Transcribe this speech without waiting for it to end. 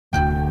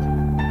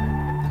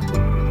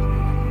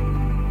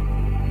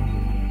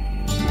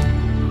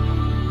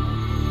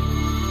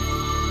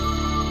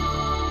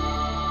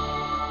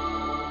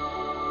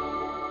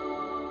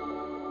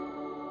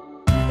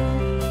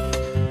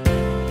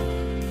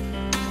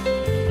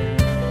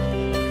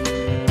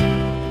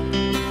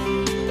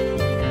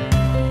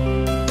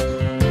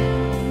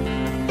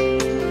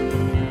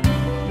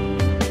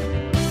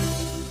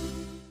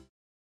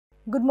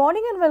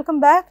morning and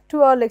welcome back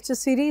to our lecture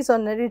series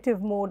on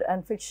narrative mode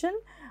and fiction.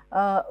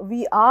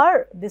 We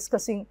are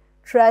discussing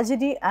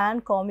tragedy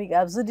and comic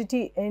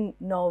absurdity in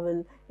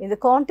novel in the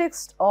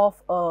context of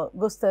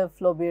Gustave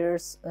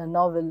Flaubert's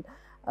novel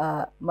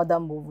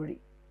Madame Bovary.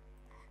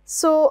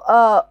 So,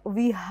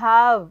 we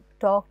have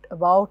talked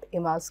about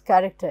Emma's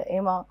character.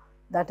 Emma,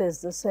 that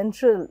is the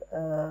central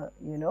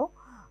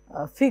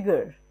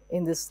figure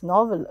in this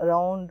novel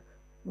around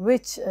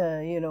which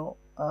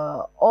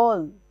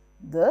all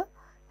the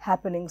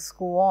happenings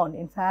go on.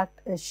 In fact,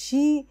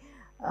 she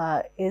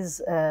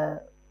is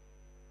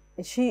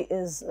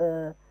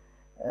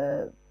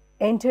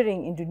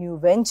entering into new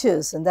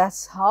ventures, and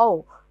that's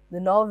how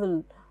the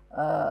novel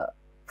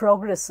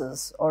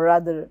progresses, or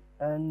rather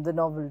the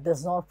novel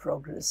does not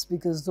progress,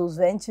 because those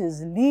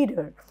ventures lead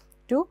her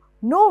to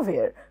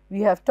nowhere. We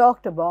have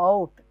talked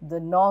about the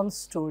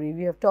non-story,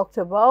 we have talked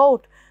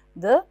about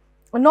the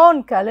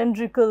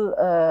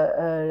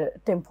non-calendrical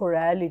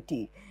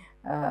temporality,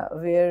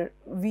 where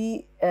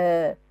we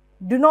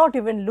do not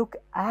even look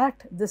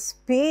at the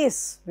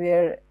space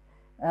where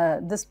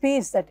the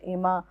space that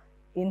Emma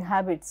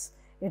inhabits.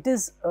 It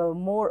is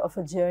more of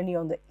a journey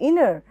on the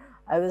inner.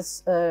 I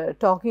was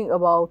talking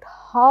about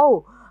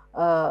how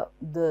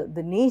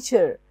the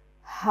nature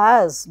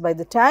has, by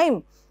the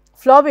time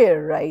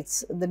Flaubert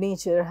writes, the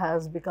nature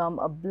has become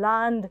a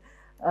bland,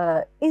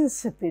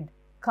 insipid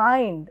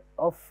kind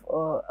of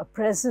a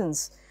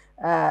presence.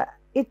 The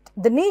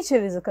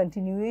nature is a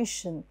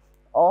continuation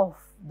of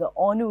the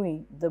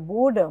ennui, the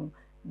boredom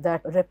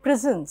that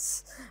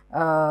represents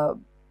the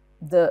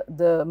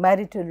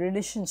marital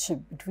relationship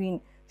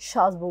between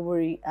Charles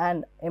Bovary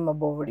and Emma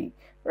Bovary,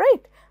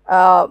 right?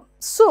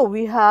 So,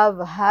 we have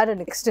had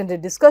an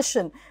extended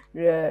discussion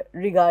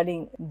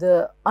regarding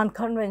the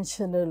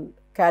unconventional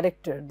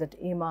character that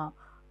Emma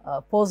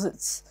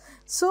posits.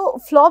 So,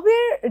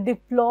 Flaubert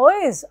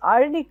deploys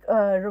ironic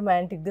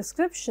romantic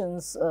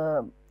descriptions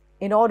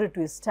in order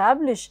to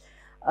establish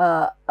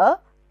a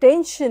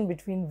tension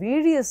between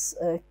various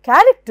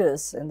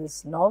characters in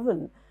this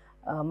novel,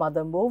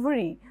 Madame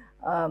Bovary,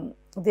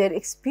 their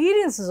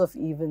experiences of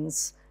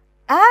events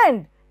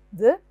and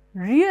the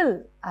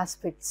real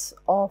aspects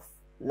of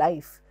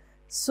life.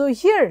 So,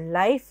 here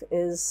life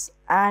is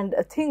and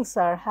things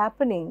are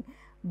happening,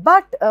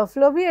 but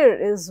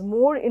Flaubert is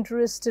more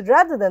interested,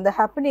 rather than the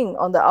happening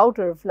on the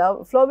outer,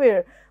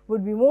 Flaubert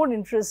would be more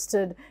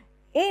interested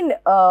in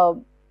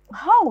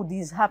how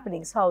these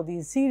happenings, how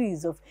these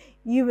series of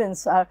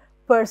events are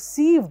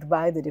perceived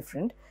by the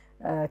different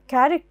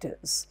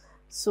characters.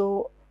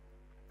 So,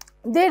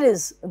 there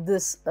is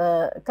this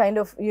kind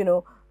of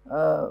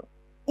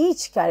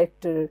each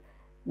character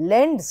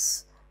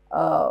lends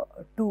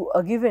to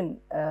a given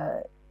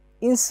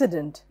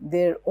incident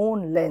their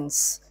own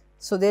lens.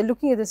 So, they are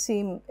looking at the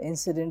same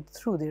incident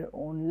through their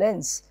own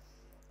lens.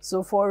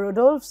 So, for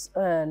Rodolphe's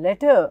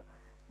letter,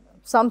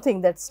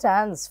 something that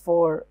stands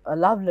for a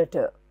love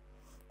letter,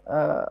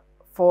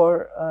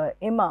 for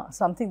Emma,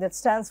 something that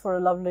stands for a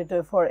love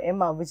letter for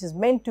Emma, which is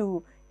meant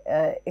to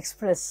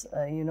express,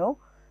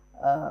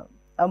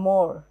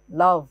 amour,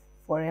 love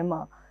for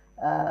Emma,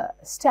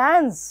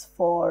 stands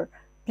for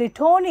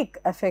platonic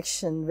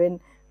affection.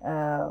 When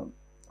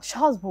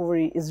Charles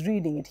Bovary is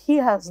reading it, he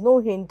has no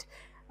hint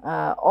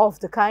of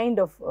the kind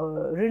of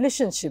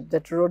relationship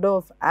that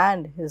Rodolphe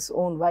and his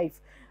own wife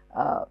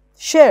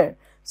share.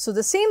 So,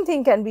 the same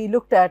thing can be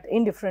looked at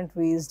in different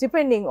ways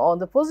depending on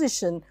the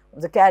position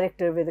of the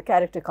character, where the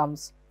character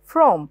comes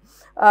from.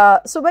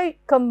 So, by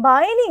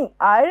combining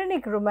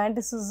ironic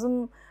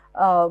romanticism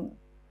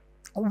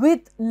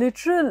with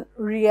literal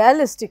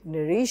realistic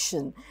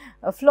narration,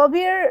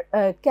 Flaubert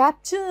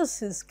captures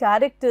his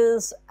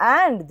characters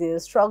and their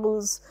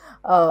struggles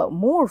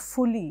more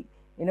fully,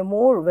 in a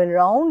more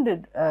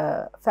well-rounded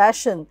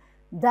fashion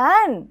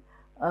than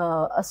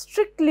a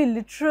strictly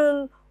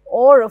literal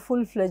or a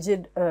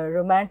full-fledged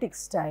romantic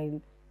style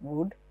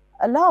would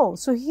allow.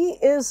 So, he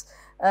is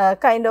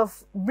kind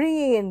of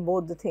bringing in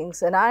both the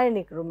things, an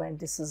ironic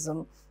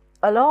romanticism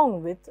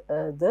along with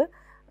the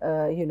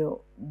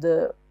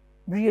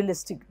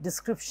realistic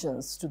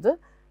descriptions to the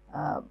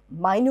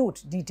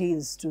minute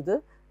details to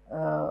the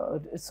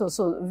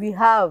so we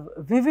have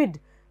vivid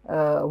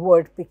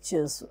word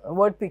pictures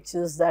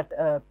that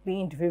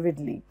paint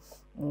vividly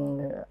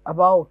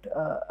about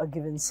a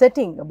given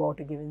setting, about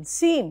a given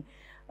scene.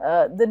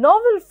 The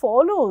novel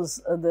follows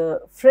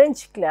the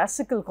French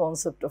classical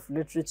concept of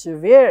literature,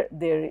 where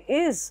there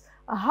is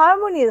a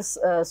harmonious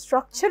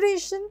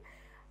structuration,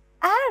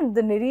 and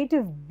the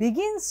narrative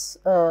begins,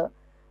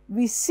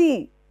 we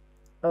see,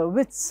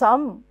 with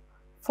some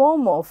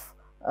form of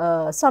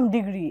some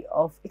degree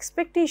of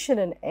expectation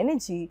and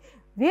energy,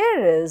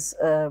 whereas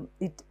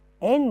it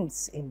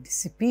ends in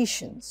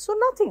dissipation. So,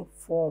 nothing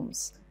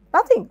forms,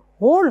 nothing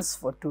holds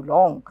for too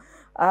long.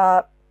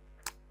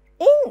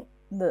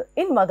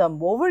 In Madame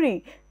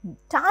Bovary,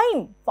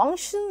 time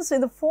functions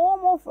in the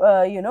form of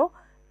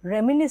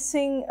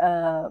reminiscing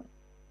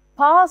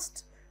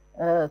past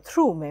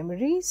through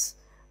memories,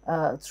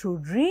 through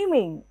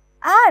dreaming,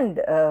 and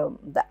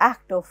the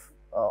act of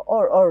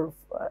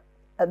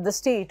at the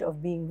state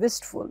of being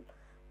wistful.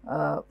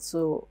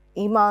 So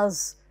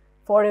Emma's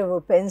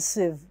forever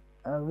pensive,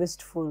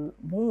 wistful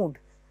mood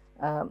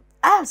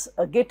as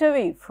a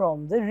getaway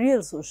from the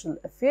real social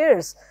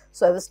affairs.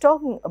 So I was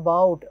talking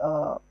about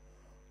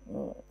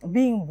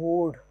being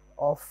bored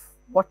of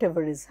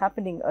whatever is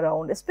happening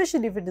around,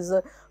 especially if it is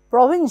a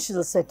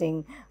provincial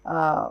setting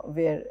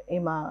where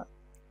Emma,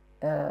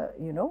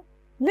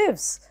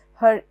 lives.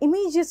 Her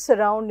immediate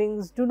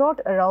surroundings do not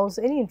arouse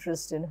any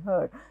interest in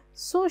her.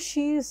 So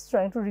she is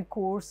trying to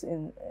recourse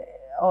in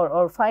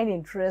or find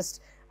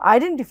interest,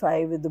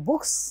 identify with the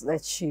books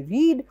that she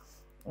read,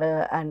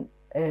 and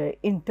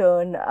in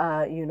turn,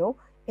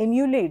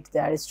 emulate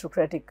the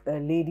aristocratic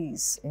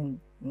ladies in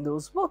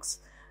those books.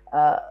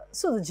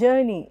 So the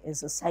journey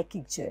is a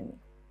psychic journey.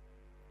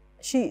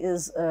 She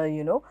is,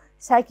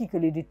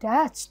 psychically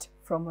detached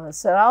from her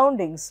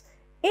surroundings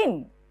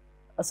in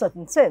a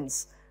certain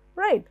sense,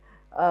 right?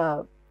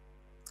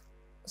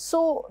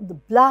 So the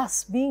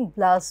being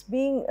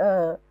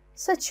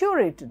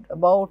saturated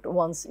about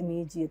one's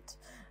immediate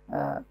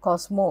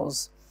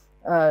cosmos,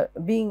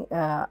 being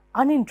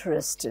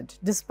uninterested,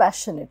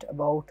 dispassionate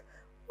about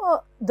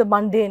the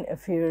mundane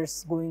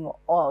affairs going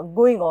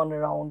on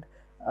around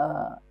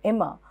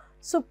Emma.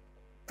 So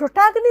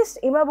protagonist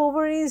Emma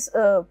Bovary's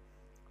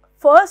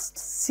first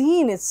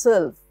scene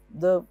itself,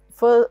 the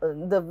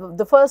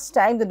first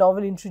time the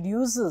novel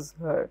introduces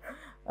her,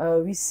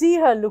 we see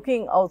her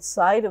looking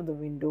outside of the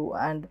window,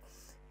 and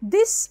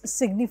this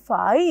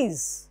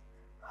signifies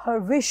her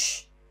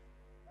wish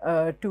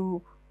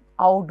to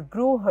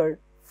outgrow her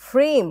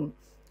frame.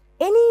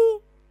 Any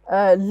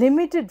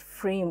limited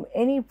frame,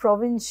 any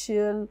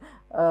provincial,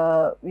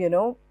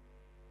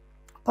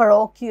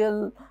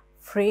 parochial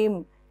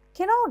frame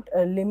cannot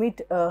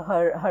limit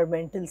her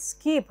mental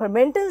scape. Her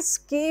mental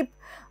scape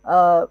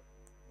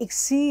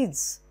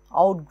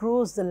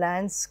outgrows the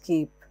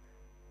landscape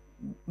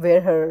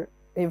where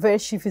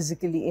she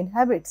physically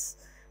inhabits,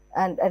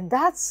 and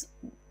that's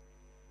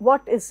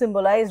what is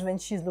symbolized when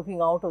she's looking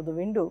out of the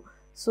window.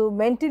 So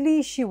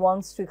mentally she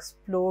wants to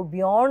explore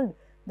beyond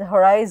the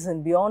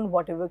horizon, beyond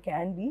whatever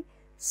can be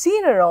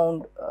seen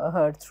around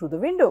her through the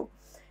window.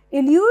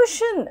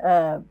 Illusion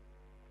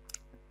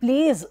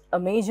plays a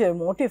major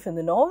motif in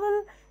the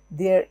novel.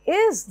 There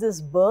is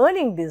this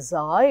burning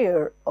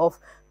desire of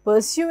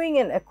pursuing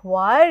and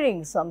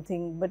acquiring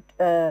something, but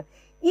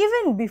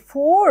even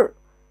before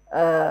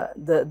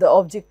the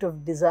object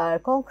of desire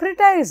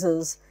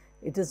concretizes,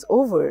 it is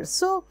over.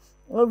 So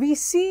we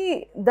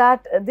see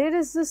that there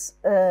is this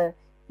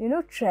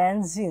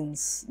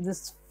transience,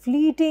 this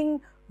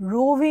fleeting,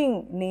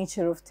 roving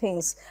nature of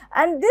things,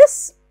 and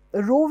this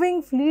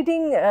roving,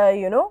 fleeting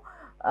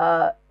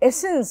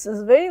essence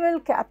is very well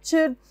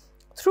captured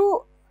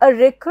through a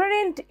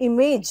recurrent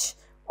image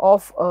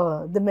of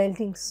the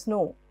melting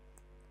snow.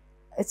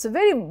 It's a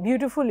very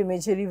beautiful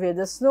imagery where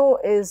the snow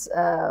is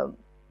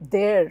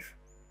there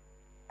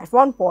at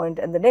one point,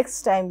 and the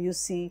next time you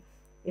see,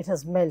 it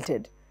has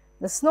melted.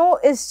 The snow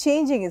is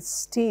changing its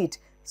state,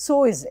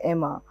 so is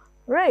Emma,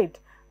 right?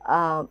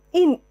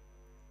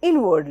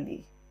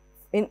 Inwardly.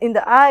 In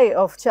the eye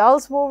of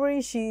Charles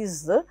Bovary, she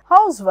is the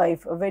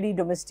housewife, a very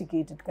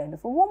domesticated kind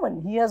of a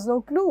woman. He has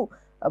no clue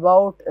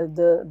about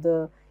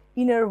the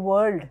inner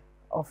world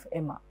of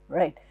Emma,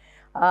 right?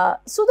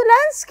 So the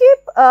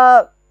landscape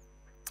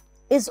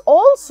is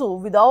also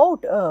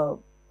without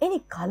any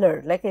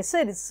color. Like I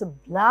said, it's a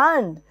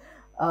bland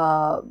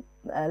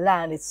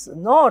land. It's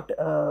not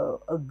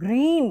a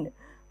green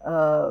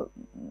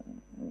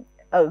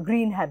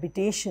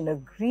habitation, a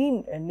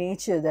green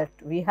nature that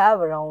we have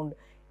around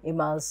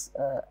Emma's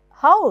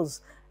house.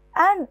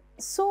 And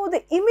so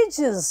the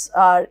images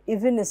are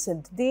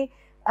evanescent. They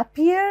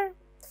appear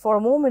for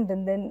a moment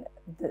and then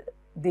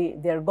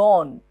they are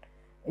gone.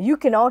 You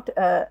cannot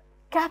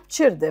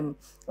capture them.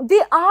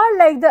 They are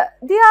like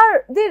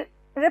they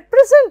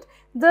represent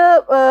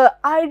the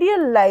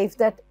ideal life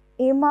that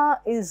Emma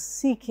is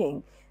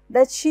seeking,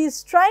 that she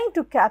is trying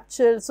to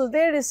capture. So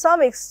there is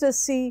some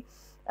ecstasy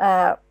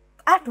at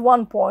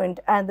one point,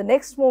 and the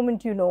next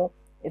moment,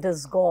 it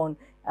is gone.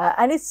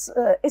 And it's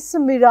a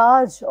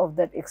mirage of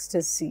that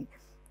ecstasy.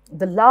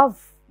 The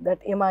love that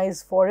Emma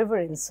is forever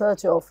in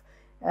search of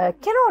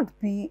cannot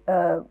be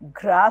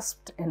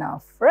grasped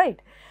enough, right?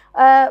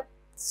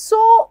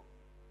 So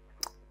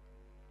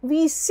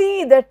we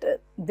see that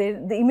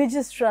the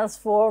images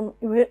transform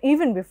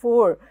even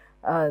before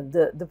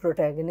the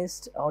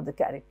protagonist or the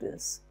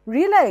characters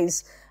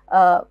realize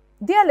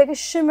they are like a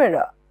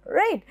chimera,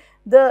 right?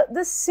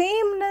 The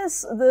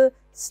sameness, the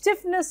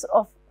stiffness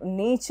of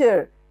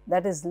nature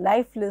that is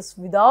lifeless,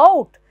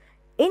 without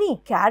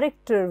any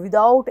character,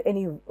 without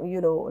any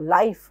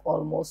life,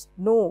 almost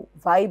no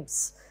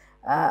vibes,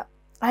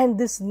 and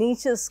this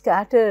nature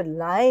scattered,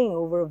 lying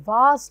over a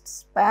vast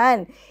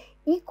span,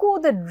 echo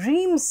the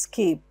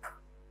dreamscape,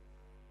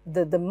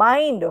 the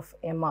mind of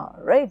Emma,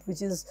 right,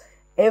 which is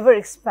ever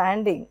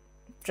expanding,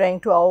 trying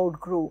to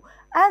outgrow,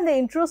 and the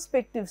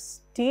introspective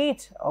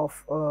state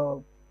of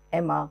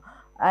Emma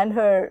and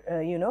her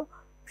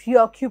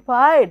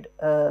preoccupied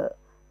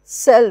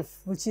self,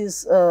 which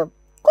is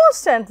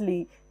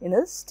constantly in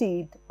a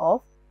state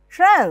of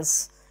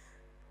trance.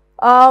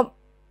 Now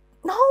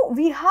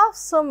we have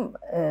some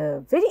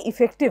very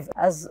effective,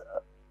 as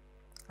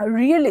a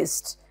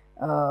realist,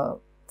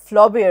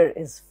 Flaubert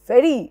is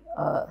very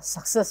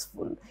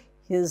successful.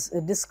 His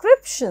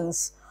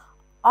descriptions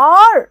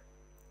are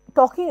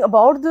talking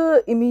about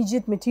the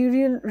immediate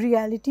material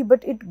reality,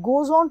 but it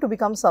goes on to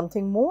become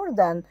something more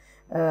than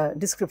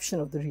description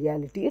of the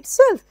reality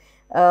itself.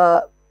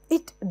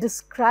 It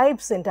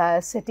describes the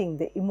entire setting,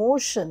 the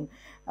emotion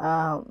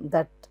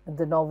that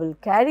the novel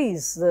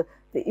carries, the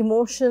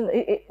emotion,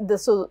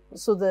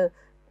 the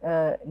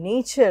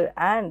nature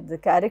and the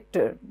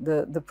character,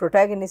 the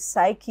protagonist's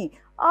psyche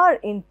are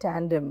in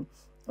tandem.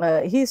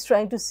 He is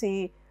trying to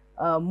say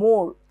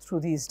more through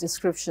these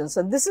descriptions,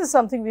 and this is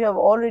something we have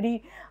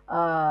already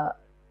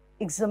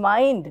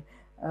examined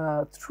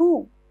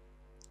through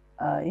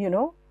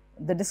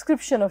the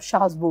description of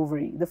Charles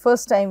Bovary. The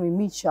first time we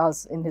meet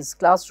Charles in his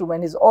classroom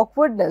and his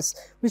awkwardness,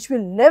 which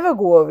will never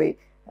go away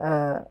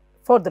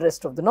for the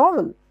rest of the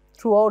novel.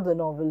 Throughout the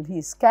novel, he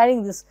is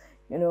carrying this,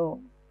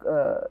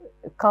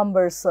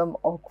 cumbersome,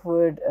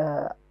 awkward,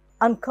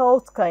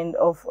 uncouth kind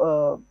of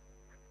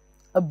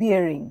a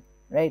bearing,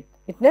 right?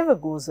 It never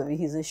goes away.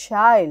 He's a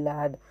shy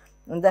lad,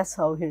 and that's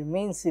how he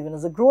remains even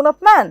as a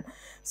grown-up man.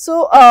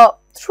 So,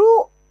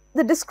 through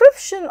the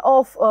description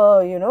of,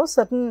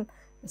 certain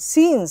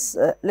scenes,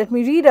 let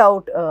me read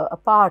out a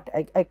part.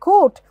 I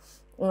quote,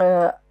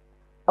 a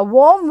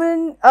warm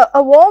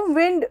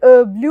wind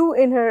blew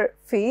in her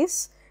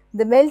face.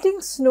 The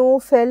melting snow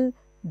fell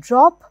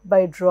drop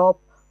by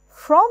drop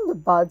from the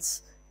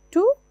buds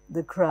to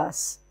the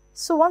grass.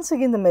 So once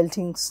again, the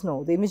melting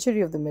snow, the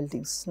imagery of the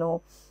melting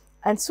snow.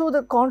 And so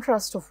the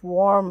contrast of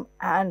warm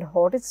and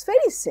hot, it's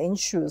very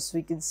sensuous.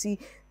 We can see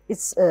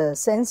it's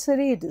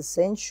sensory, it is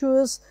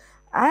sensuous,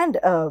 and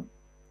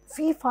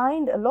we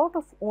find a lot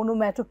of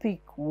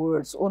onomatopoeic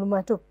words,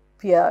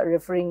 onomatopoeia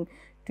referring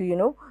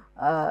to,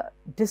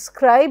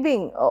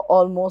 describing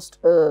almost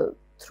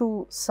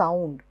through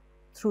sound,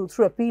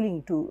 through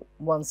appealing to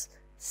one's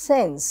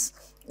sense.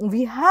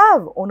 We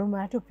have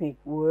onomatopoeic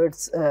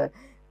words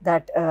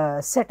that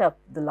set up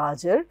the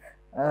larger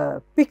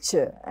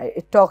picture.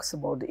 It talks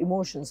about the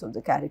emotions of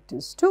the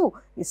characters too.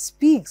 It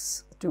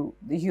speaks to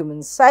the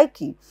human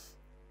psyche.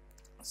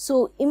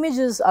 So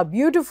images are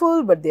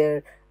beautiful, but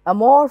they're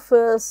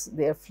amorphous,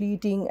 they are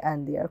fleeting,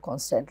 and they are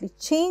constantly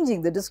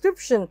changing. The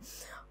description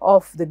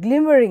of the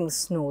glimmering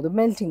snow, the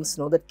melting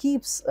snow that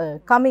keeps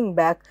coming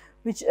back,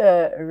 which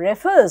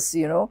refers,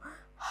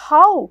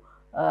 how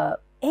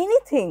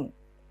anything,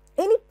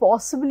 any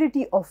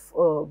possibility of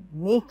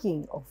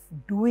making, of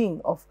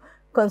doing, of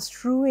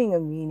construing a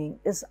meaning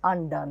is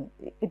undone.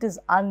 It is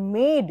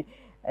unmade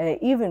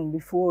even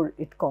before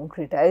it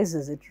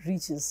concretizes, it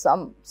reaches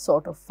some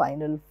sort of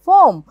final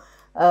form.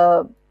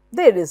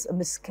 There is a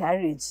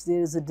miscarriage,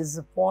 there is a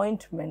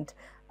disappointment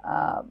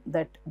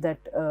that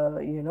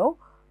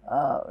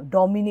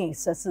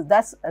dominates.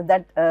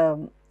 That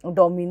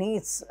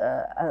dominates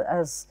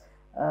as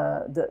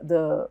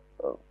the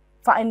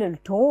final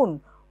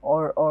tone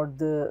or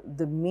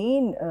the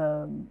main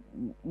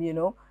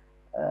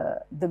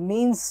the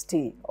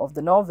mainstay of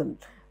the novel.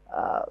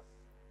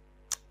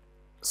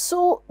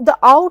 So the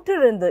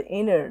outer and the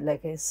inner,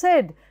 like I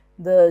said,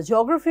 the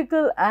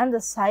geographical and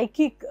the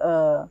psychic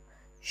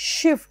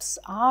shifts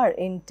are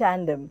in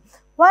tandem.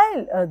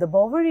 While the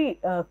Bovary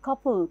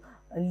couple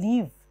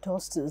leave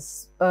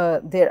Tostes,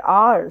 there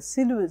are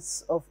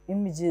silhouettes of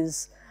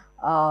images,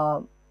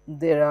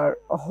 there are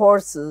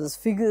horses,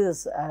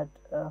 figures at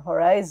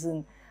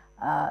horizon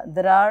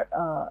that are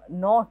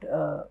not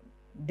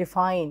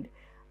defined.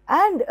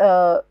 And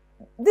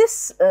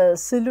this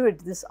silhouette,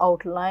 this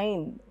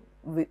outline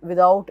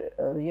without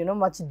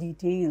much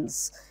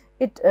details,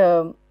 it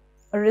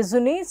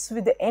resonates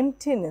with the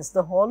emptiness,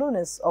 the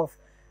hollowness of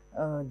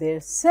their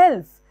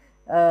self,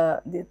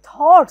 their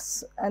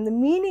thoughts, and the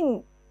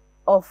meaning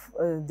of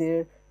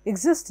their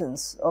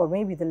existence, or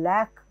maybe the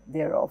lack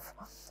thereof.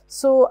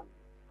 So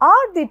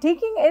are they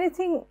taking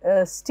anything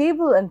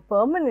stable and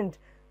permanent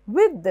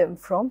with them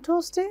from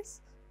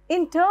Tostes?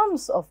 In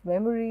terms of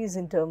memories,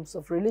 in terms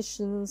of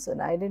relations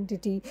and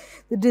identity,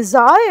 the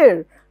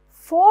desire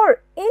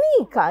for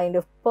any kind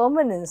of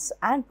permanence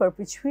and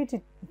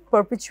perpetuity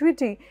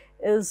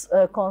is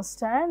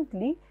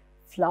constantly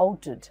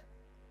flouted,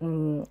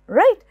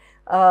 right?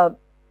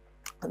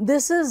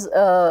 This is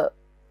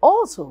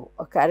also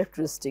a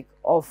characteristic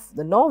of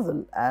the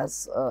novel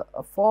as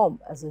a form,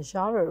 as a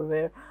genre,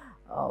 where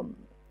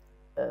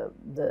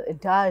the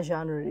entire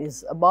genre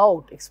is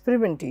about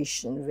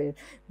experimentation, where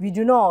we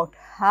do not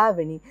have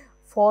any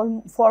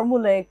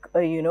formulaic,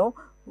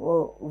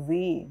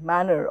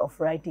 manner of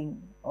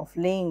writing, of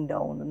laying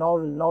down the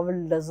novel.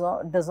 Novel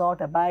does not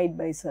abide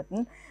by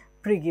certain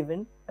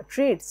pre-given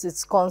traits.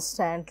 It's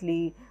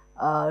constantly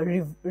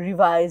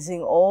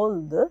revising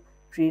all the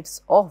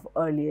traits of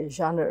earlier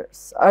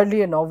genres,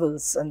 earlier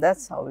novels, and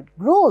that's how it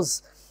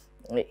grows.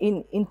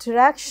 in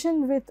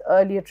interaction with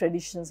earlier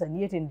traditions and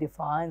yet in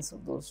defiance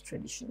of those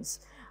traditions.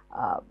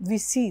 We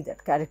see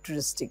that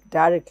characteristic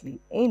directly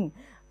in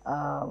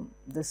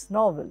this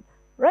novel,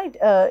 right?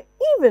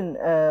 Even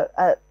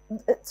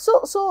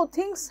so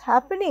things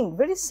happening,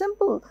 very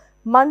simple,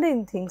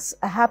 mundane things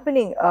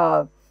happening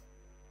on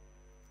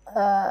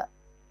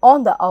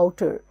the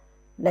outer,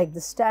 like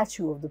the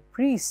statue of the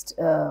priest,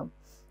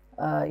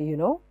 you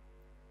know,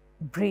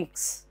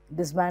 breaks,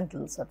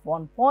 dismantles at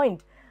one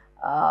point.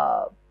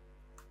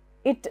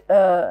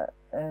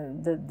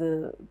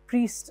 The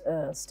priest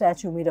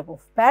statue made up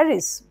of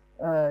Paris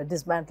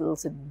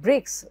dismantles, it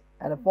breaks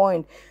at a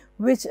point,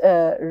 which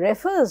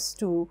refers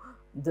to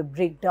the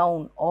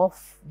breakdown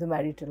of the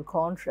marital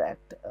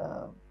contract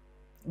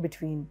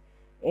between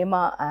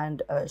Emma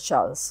and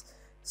Charles.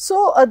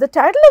 So, the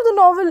title of the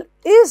novel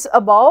is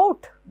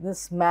about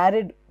this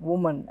married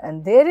woman,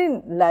 and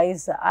therein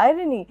lies the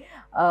irony.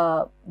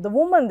 The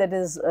woman that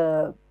is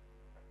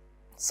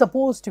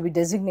supposed to be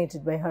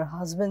designated by her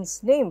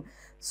husband's name.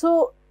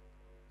 So,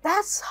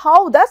 that's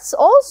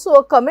also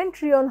a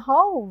commentary on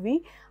how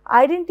we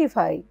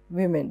identify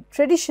women,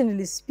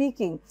 traditionally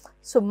speaking.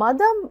 So,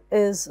 Madame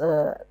is,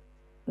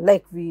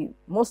 like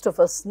most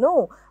of us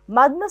know,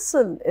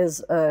 Mademoiselle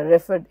is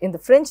referred in the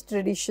French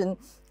tradition.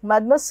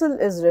 Mademoiselle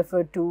is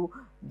referred to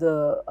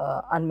the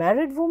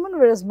unmarried woman,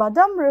 whereas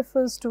Madame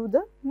refers to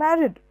the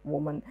married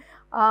woman.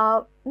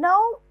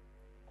 Now,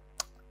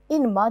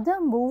 in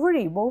Madame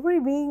Bovary, Bovary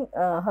being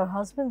her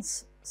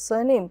husband's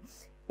surname,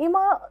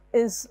 Emma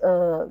is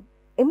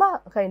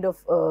kind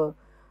of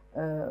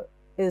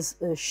is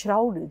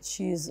shrouded.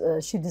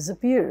 She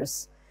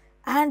disappears,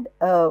 and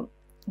the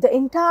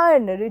entire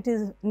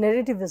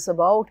narrative is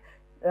about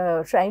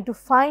trying to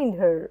find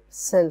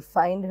herself,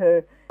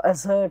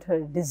 assert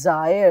her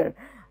desire,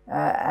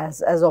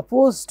 as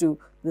opposed to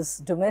this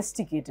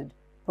domesticated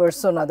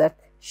persona that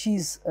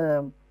she's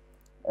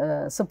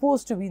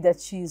supposed to be, that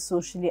she is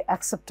socially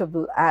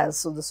acceptable as.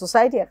 So, the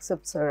society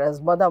accepts her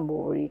as Madame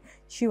Bovary.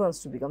 She wants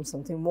to become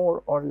something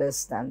more or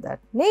less than that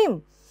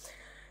name.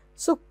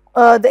 So,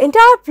 the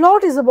entire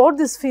plot is about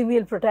this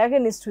female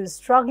protagonist who is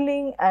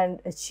struggling and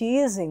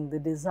chasing the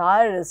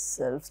desirous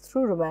self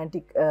through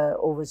romantic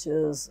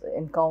overtures,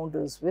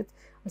 encounters with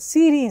a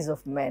series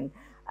of men.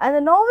 And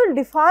the novel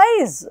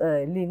defies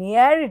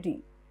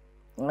linearity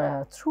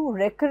through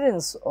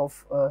recurrence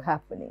of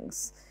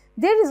happenings.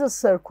 There is a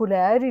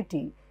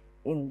circularity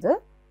in the,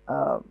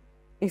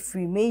 if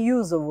we may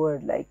use a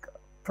word like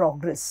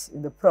progress,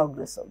 in the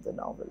progress of the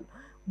novel.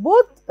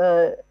 Both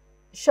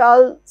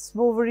Charles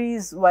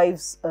Bovary's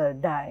wives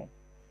die.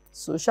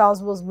 So,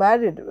 Charles was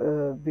married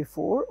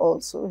before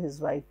also,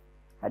 his wife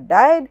had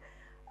died,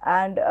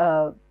 and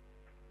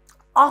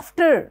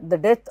after the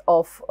death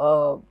of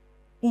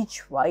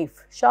each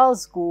wife,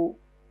 Charles goes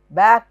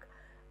back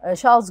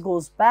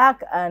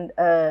and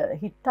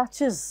he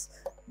touches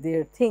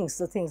their things,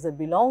 the things that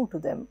belong to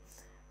them.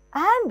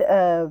 And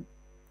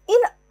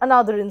in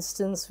another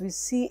instance, we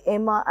see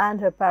Emma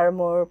and her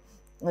paramour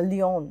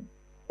Leon,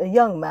 a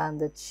young man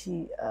that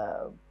she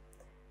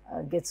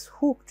gets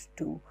hooked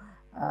to.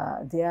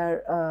 They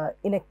are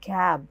in a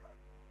cab,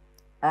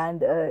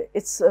 and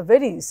it's a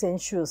very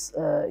sensuous,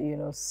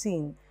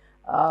 scene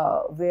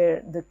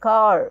where the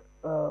car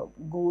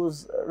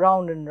goes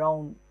round and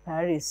round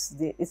Paris.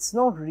 It's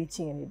not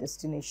reaching any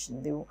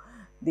destination.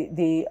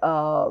 They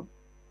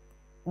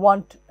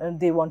want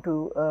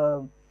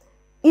to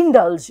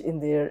indulge in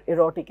their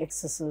erotic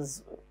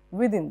excesses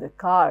within the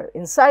car,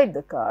 inside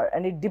the car,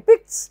 and it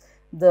depicts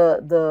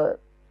the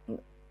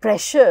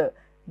pressure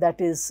that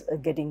is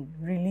getting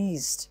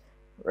released,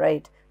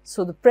 right?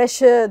 So, the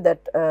pressure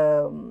that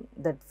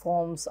that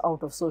forms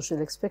out of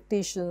social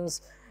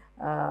expectations,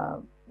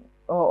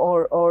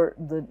 or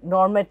the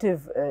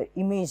normative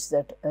image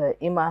that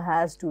Emma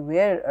has to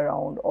wear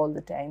around all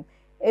the time,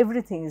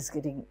 everything is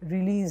getting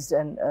released,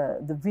 and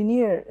the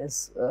veneer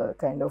is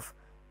kind of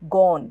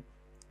gone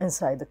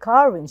inside the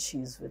car when she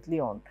is with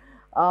Leon.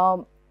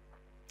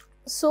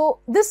 So,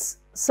 this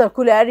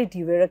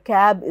circularity where a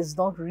cab is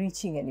not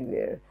reaching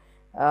anywhere,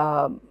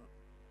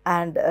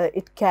 and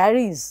it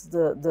carries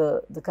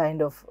the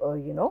kind of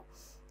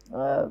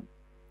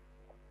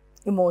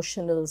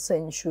emotional,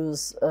 sensual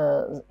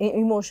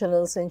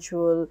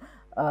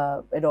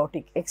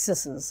erotic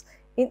excesses.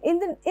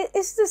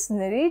 Is this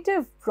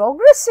narrative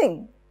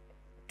progressing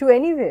to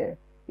anywhere?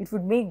 It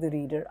would make the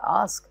reader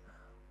ask.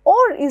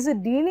 Or is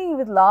it dealing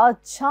with large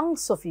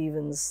chunks of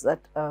events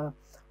that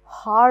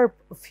harp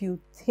a few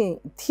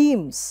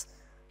themes,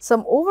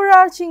 some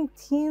overarching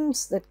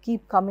themes that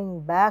keep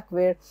coming back,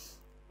 where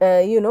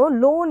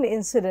lone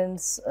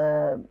incidents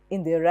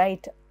in their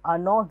right are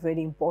not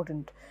very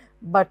important,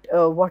 but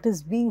what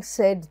is being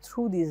said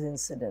through these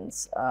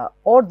incidents,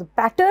 or the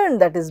pattern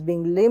that is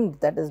being limned,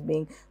 that is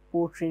being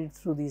portrayed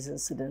through these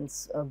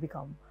incidents,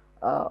 become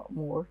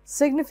more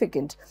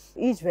significant.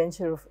 Each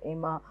venture of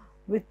Emma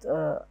with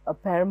a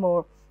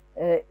paramour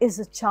is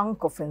a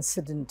chunk of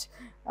incident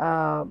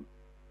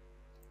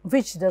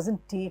which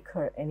doesn't take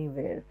her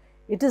anywhere.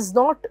 It is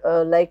not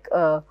like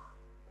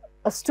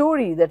a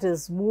story that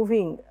is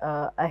moving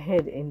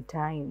ahead in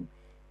time.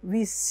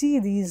 We see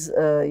these,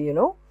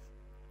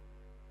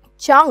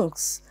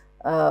 chunks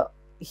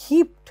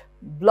heaped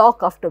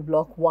block after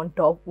block, one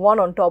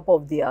on top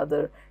of the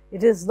other.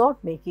 It is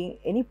not making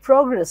any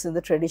progress in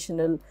the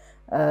traditional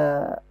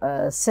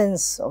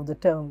sense of the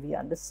term we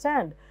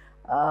understand.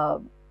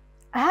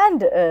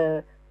 And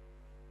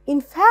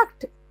in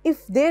fact,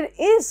 if there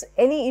is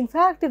any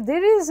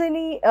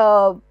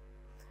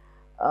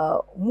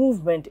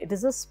movement, it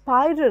is a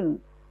spiral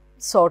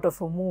sort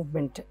of a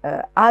movement.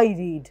 I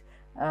read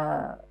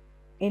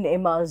in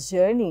Emma's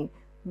journey,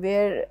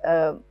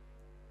 where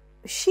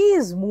she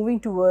is moving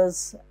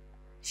towards,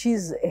 she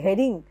is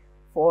heading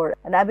for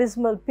an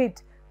abysmal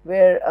pit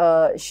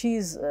where she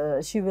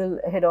will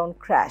head on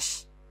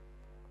crash,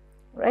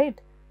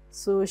 right?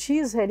 So she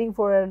is heading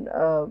for an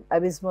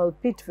abysmal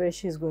pit where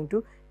she is going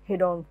to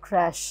head on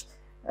crash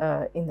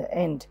in the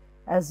end.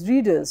 As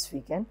readers,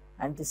 we can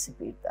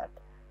anticipate that.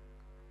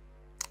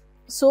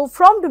 So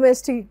from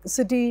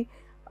domesticity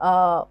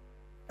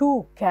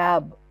to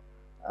cab,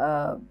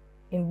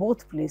 in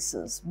both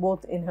places,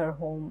 both in her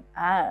home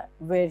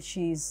where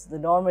she is the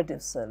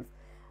normative self,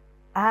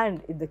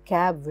 and in the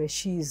cab where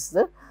she is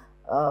the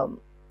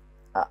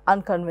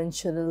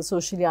unconventional,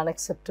 socially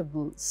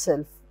unacceptable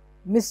self,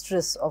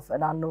 mistress of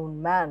an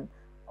unknown man,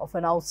 of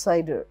an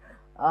outsider.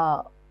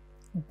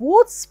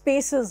 Both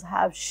spaces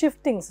have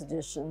shifting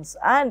suggestions,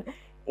 and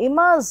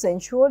Emma's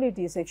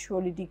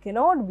sexuality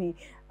cannot be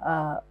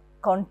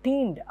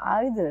contained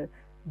either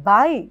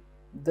by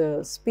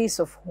the space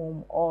of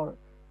home or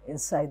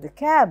inside the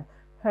cab.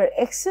 Her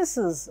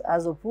excesses,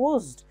 as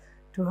opposed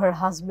to her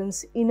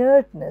husband's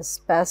inertness,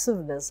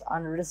 passiveness,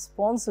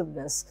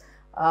 unresponsiveness,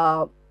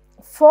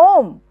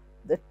 form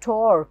the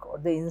torque or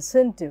the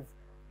incentive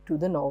to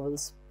the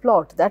novel's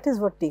plot. That is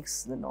what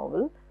takes the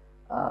novel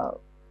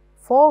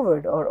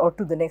forward, or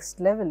to the next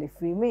level,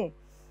 if we may.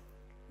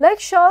 Like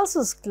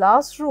Charles's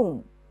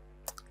classroom,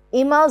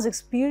 Emma's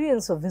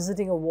experience of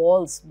visiting a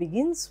waltz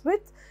begins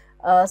with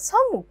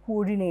some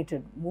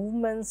coordinated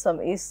movements, some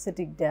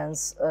aesthetic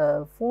dance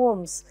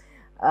forms,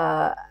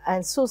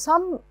 and so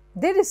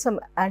there is some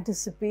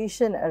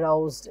anticipation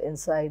aroused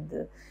inside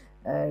the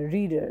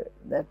reader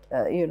that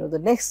the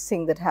next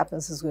thing that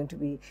happens is going to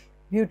be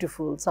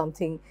beautiful,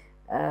 something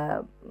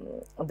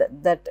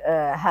that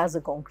has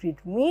a concrete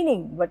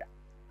meaning. But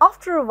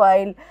after a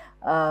while,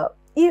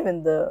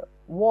 even the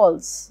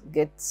waltz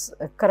gets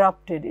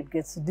corrupted, it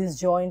gets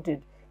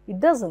disjointed, it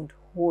doesn't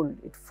hold,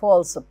 it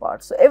falls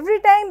apart. So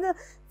every time the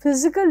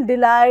physical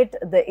delight,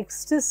 the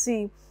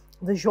ecstasy,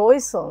 the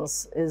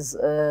jouissance is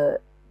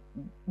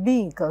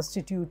being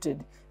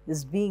constituted,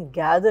 is being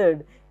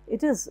gathered,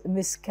 it is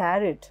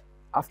miscarried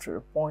after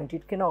a point.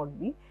 It cannot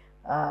be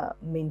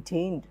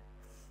maintained.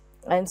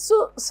 And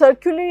so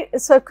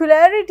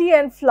circularity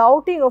and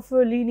flouting of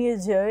a linear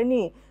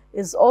journey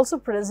is also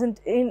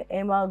present in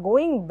Emma,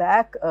 going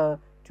back to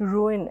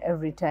ruin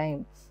every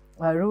time,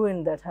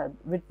 ruin that had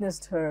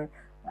witnessed her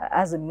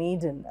as a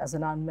maiden, as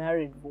an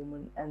unmarried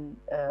woman, and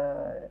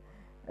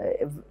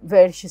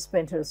where she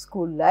spent her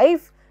school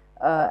life,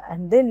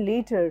 and then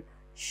later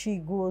she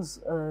goes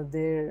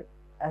there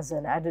as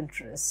an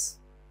adulteress,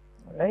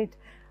 right?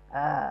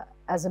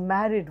 As a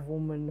married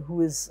woman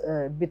who is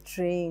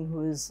betraying,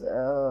 who is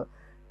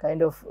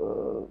kind of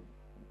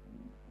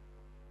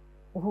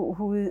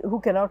who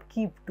cannot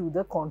keep to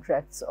the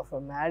contracts of a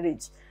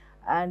marriage,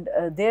 and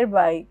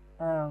thereby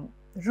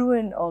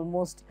ruin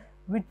almost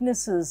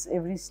witnesses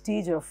every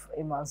stage of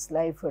Emma's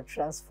life, her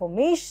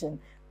transformation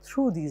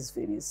through these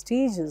various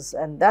stages.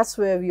 And that's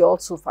where we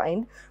also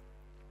find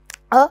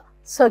a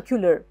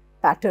circular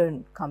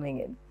pattern coming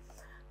in,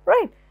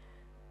 right?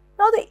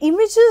 Now the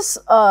images,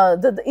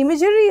 the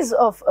imageries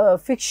of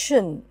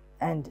fiction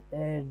and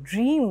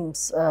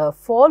dreams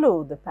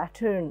follow the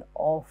pattern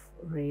of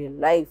real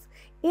life.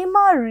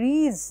 Emma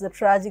reads the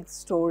tragic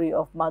story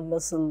of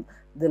Mademoiselle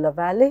de la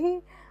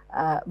Vallée,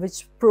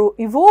 which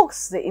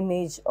evokes the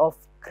image of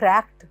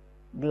cracked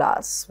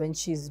glass. When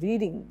she is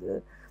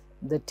reading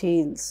the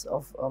tales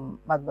of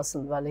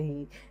Mademoiselle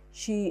Vallée,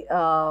 she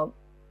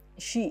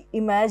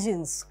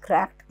imagines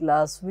cracked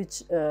glass,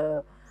 which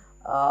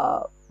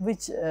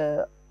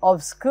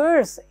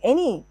obscures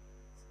any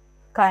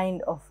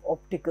kind of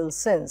optical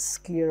sense,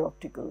 clear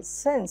optical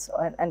sense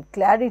and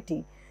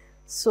clarity.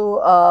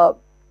 So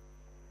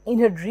in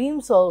her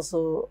dreams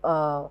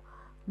also,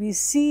 we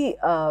see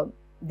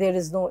there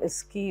is no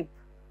escape.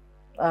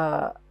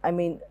 I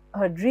mean,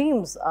 her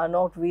dreams are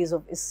not ways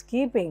of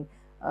escaping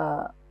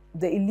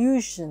the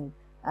illusion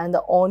and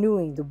the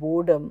ennui, the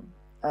boredom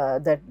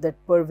that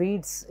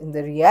pervades in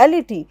the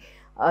reality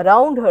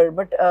around her,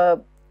 but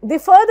they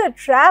further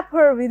trap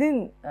her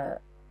within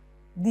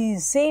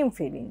these same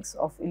feelings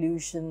of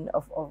illusion,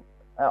 of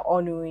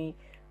ennui,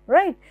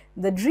 right?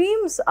 The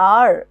dreams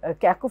are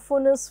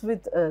cacophonous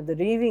with the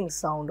raving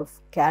sound of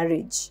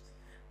carriage.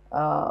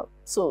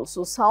 So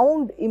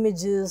sound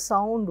images,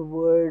 sound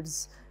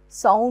words,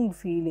 sound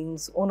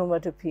feelings,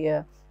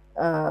 onomatopoeia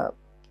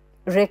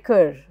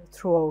recur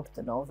throughout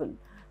the novel.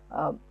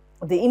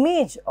 the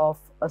image of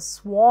a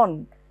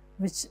swan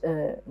which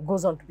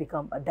goes on to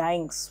become a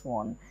dying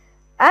swan,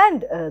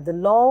 and the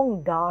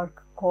long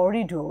dark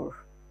corridor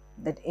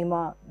that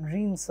Emma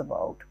dreams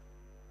about.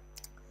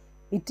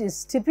 It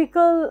is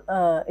typical,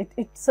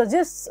 it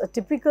suggests a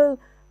typical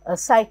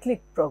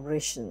cyclic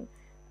progression,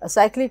 a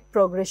cyclic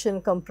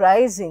progression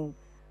comprising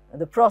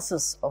the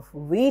process of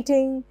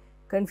waiting,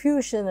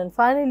 confusion, and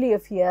finally a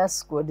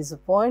fiasco, a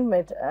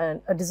disappointment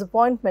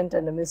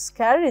and a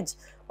miscarriage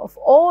of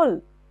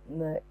all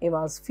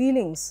Emma's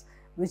feelings,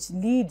 which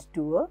lead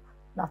to a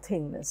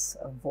nothingness,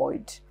 a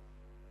void.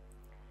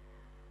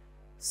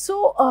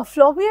 So,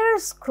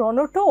 Flaubert's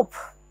chronotope,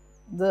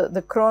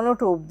 the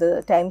chronotope,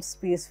 the time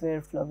space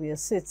where Flaubert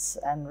sits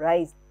and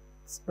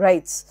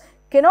writes,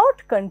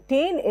 cannot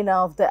contain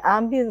enough the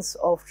ambience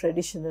of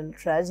traditional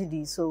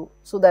tragedy, so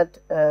that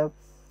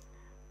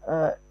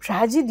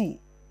tragedy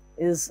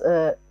is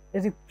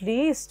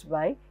replaced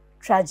by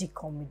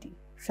tragicomic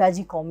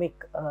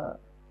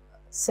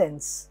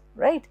sense,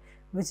 right,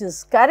 which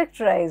is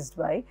characterized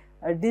by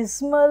a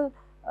dismal,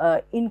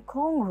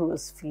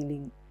 incongruous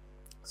feeling.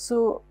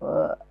 So,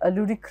 a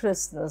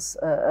ludicrousness,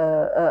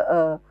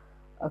 a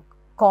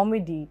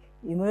comedy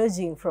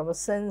emerging from a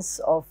sense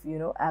of,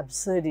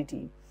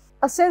 absurdity,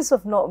 a sense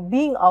of not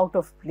being out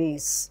of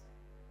place.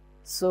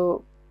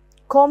 So,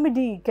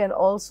 comedy can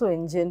also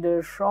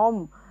engender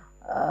from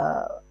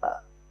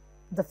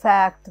the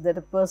fact that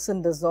a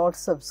person does not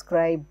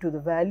subscribe to the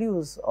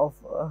values of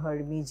her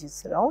immediate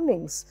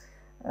surroundings,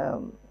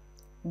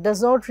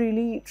 does not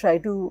really try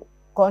to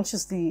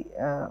consciously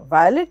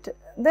violate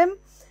them,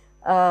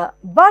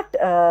 but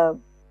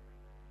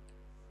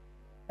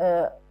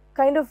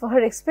kind of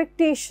her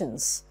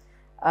expectations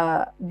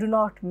do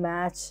not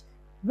match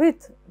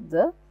with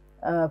the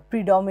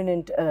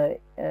predominant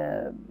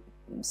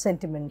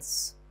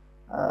sentiments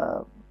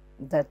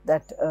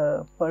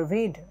that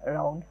pervade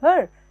around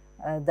her,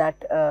 that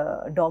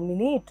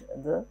dominate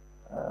the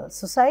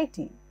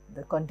society,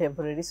 the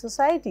contemporary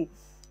society.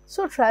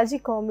 So,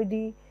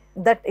 tragicomedy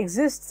that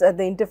exists at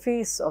the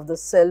interface of the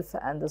self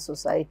and the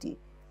society,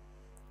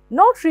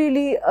 not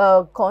really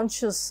a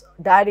conscious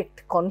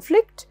direct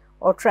conflict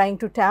or trying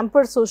to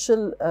tamper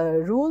social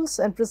rules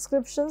and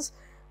prescriptions,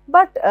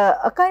 but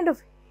a kind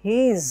of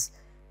haze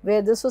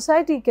where the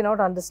society cannot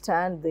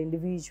understand the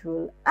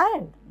individual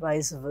and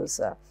vice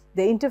versa.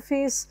 The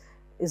interface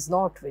is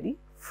not very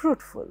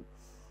fruitful,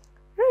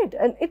 right,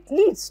 and it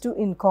leads to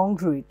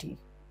incongruity,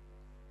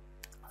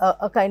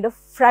 a kind of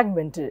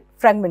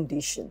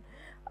fragmentation.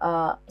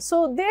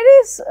 So,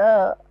 there is,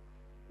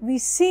 we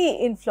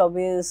see in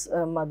Flaubert's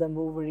Madame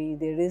Bovary,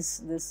 there is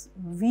this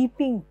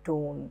weeping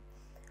tone,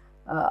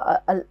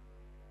 a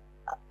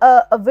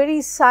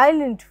very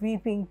silent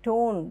weeping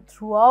tone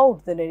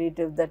throughout the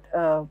narrative that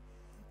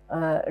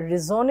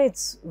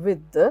resonates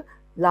with the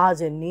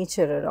larger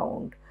nature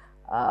around,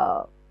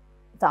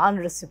 the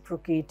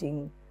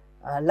unreciprocating,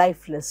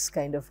 lifeless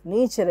kind of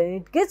nature, and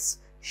it gets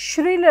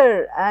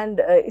shriller and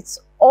it's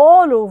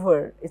all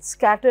over, it's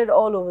scattered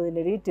all over the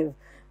narrative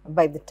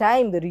by the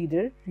time the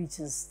reader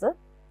reaches the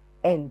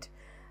end.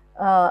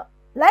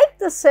 Like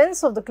the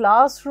sense of the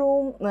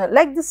classroom,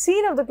 like the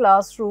scene of the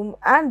classroom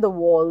and the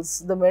walls,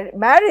 the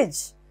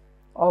marriage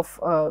of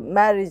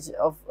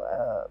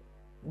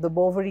the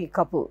Bovary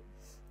couple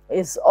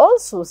is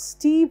also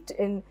steeped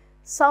in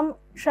some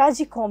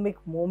tragicomic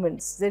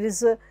moments. There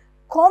is a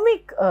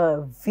comic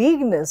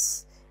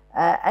vagueness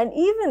and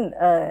even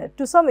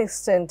to some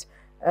extent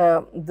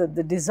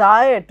the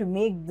desire to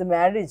make the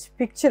marriage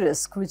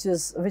picturesque, which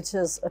is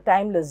a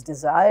timeless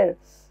desire,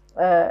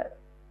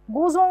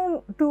 goes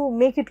on to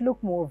make it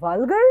look more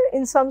vulgar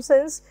in some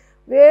sense,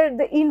 where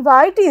the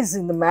invitees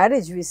in the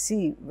marriage we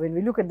see, when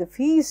we look at the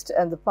feast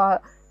and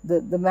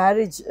the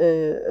marriage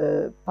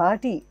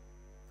party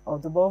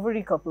of the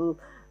Bovary couple,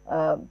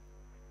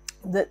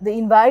 the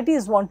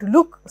invitees want to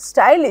look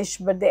stylish,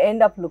 but they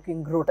end up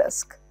looking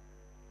grotesque.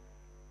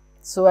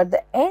 So, at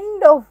the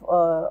end of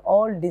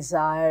all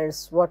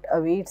desires, what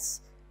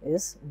awaits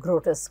is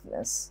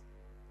grotesqueness,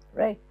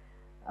 right.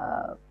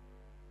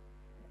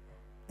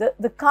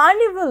 The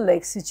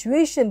carnival-like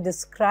situation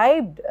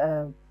described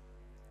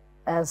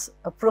as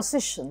a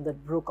procession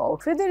that broke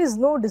out, where there is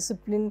no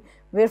discipline,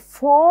 where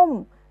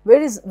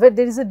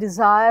there is a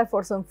desire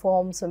for some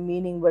form, some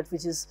meaning, but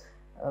which is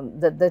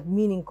that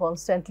meaning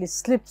constantly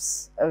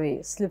slips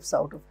away, slips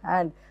out of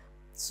hand.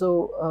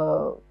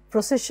 So,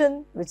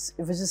 procession, which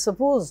is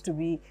supposed to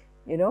be,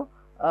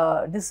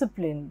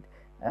 disciplined,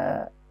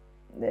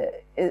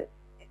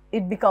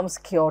 it becomes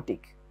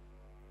chaotic,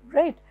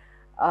 right.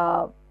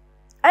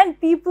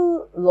 And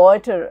people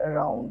loiter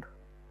around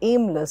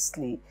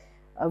aimlessly,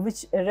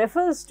 which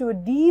refers to a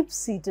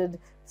deep-seated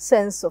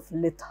sense of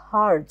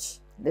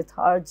lethargy.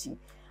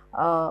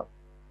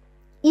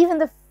 Even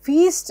the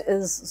feast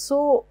is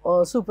so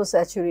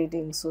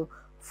supersaturating, so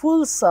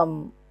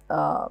fulsome.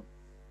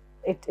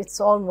 It's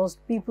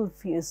almost people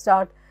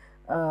start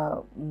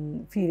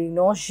feeling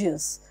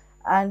nauseous,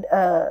 and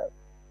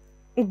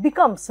it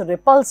becomes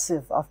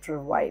repulsive after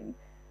a while.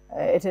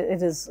 It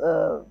is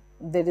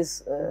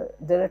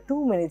there are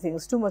too many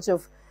things, too much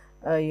of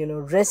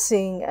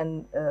dressing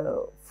and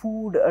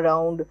food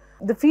around.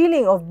 The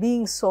feeling of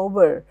being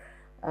sober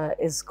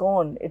is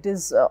gone. It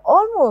is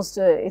almost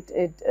it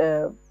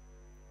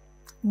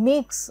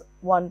makes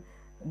one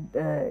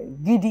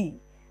giddy,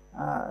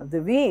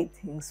 the way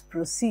things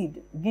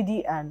proceed,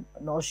 giddy and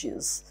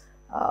nauseous.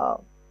 There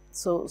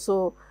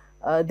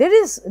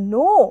is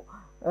no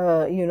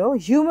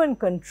human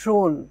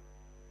control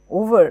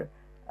over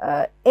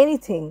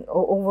anything,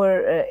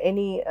 over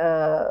any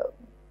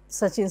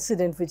such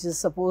incident which is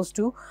supposed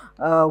to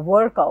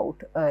work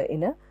out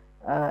in a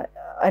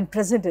and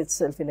present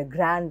itself in a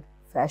grand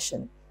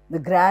fashion. The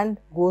grand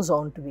goes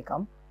on to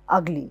become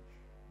ugly.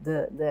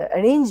 The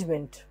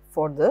arrangement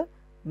for the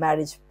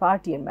marriage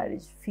party and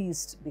marriage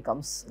feast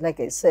becomes, like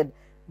I said,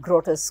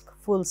 grotesque,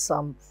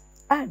 fulsome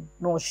and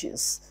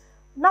nauseous.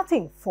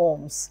 Nothing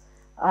forms.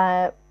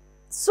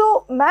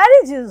 So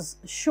marriage is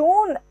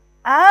shown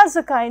as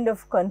a kind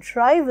of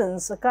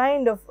contrivance, a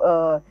kind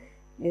of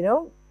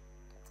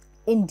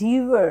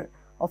endeavor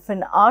of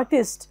an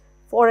artist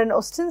for an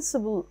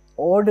ostensible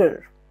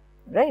order,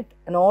 right?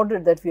 An order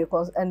that we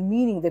are and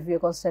meaning that we are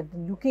constantly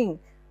looking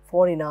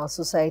for in our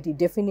society,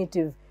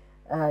 definitive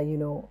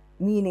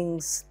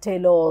meanings,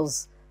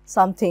 telos,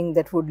 something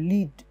that would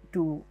lead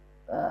to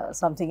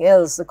something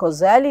else, the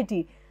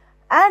causality.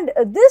 And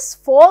this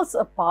falls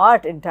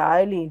apart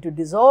entirely into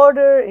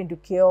disorder, into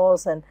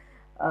chaos, and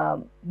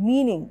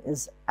meaning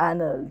is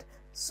annulled.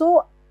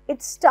 So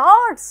it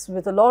starts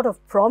with a lot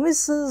of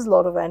promises, a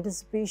lot of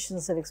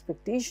anticipations and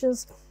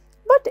expectations,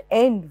 but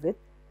end with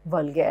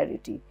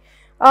vulgarity.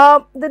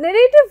 The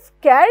narrative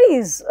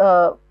carries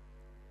a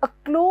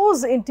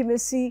close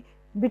intimacy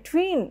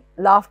between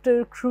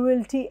laughter,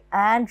 cruelty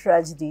and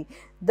tragedy.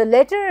 The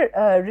letter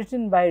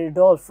written by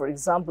Rodolphe, for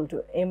example,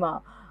 to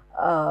Emma,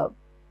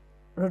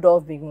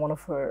 Rodolphe being one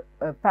of her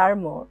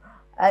paramour,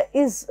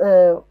 is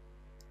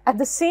at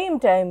the same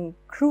time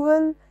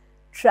cruel,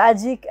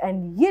 tragic,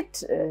 and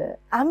yet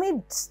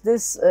amidst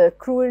this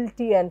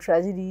cruelty and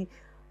tragedy,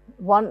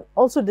 one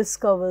also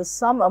discovers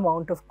some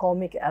amount of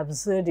comic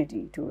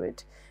absurdity to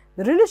it.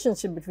 The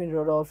relationship between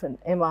Rodolphe and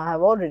Emma I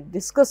have already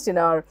discussed in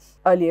our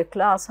earlier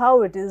class,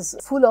 how it is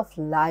full of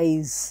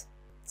lies.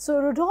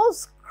 So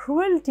Rodolphe's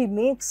cruelty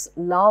makes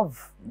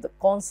love, the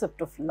concept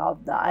of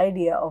love, the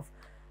idea of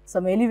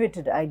some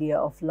elevated idea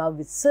of love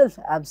itself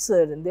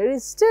absurd, and there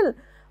is still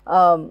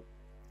a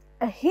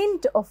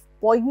hint of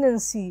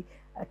poignancy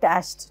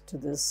attached to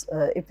this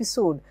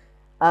episode.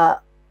 The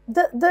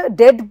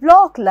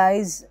deadblock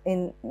lies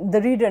in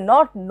the reader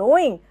not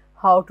knowing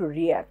how to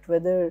react,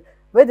 whether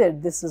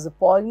this is a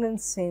poignant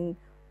sin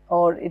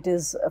or it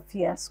is a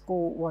fiasco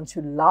one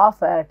should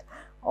laugh at,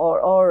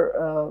 or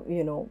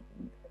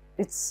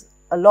it's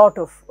a lot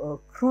of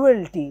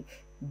cruelty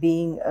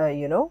being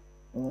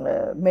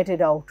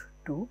meted out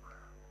to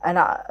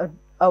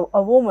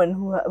a woman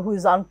who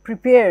is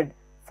unprepared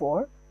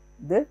for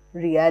the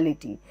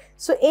reality.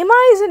 So Emma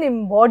is an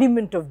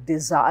embodiment of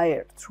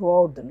desire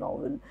throughout the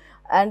novel,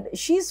 and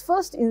she is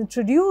first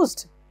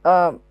introduced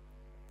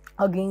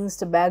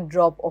against a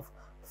backdrop of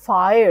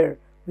fire,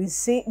 which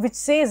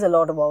says a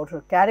lot about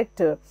her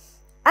character,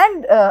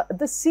 and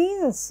the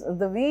scenes,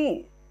 the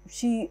way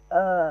she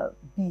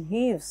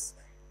behaves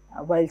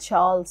while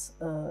Charles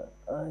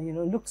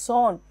looks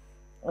on,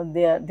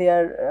 they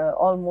are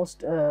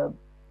almost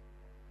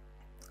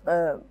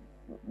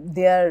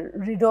they are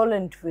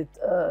redolent with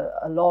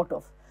a lot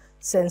of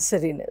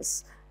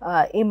sensoriness.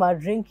 Emma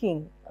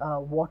drinking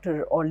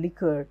water or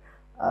liquor,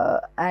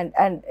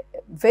 and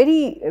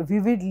very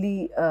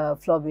vividly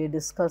Flaubert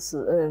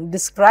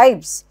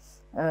describes,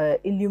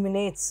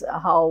 illuminates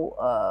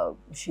how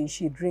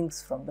she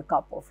drinks from the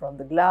cup or from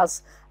the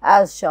glass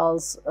as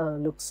Charles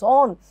looks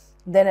on.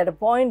 Then at a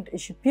point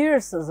she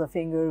pierces a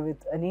finger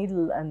with a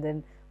needle, and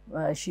then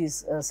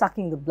she's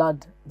sucking the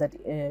blood that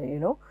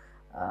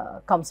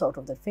comes out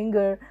of the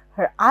finger.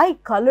 Her eye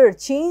color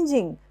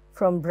changing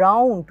from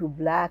brown to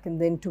black and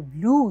then to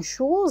blue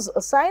shows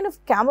a sign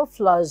of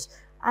camouflage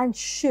and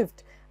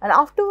shift, and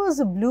afterwards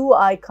the blue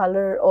eye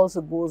color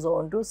also goes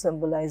on to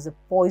symbolize a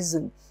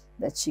poison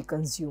that she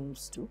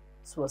consumes to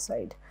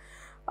suicide.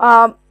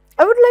 I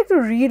would like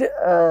to read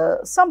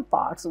some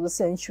parts of the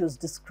sensuous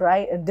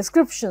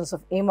descriptions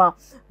of Emma,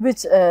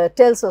 which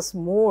tells us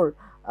more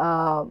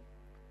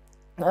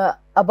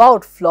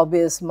about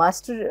Flaubert's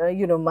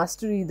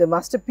mastery, the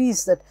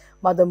masterpiece that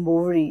Madame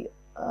Bovary,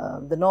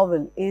 the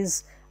novel,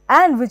 is,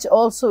 and which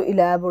also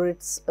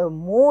elaborates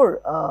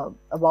more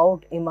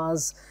about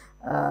Emma's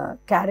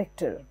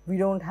character. We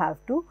don't have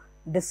to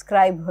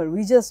describe her.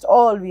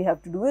 All we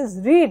have to do is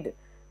read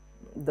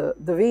the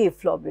way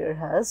Flaubert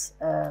has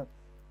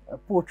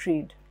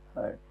portrayed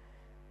her.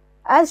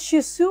 As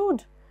she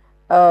sewed,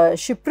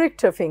 she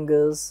pricked her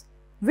fingers,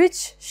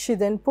 which she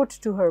then put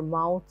to her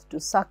mouth to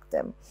suck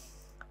them.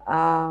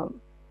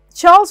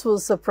 Charles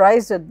was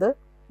surprised at the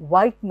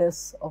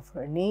whiteness of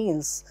her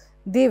nails.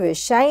 They were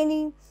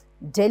shiny,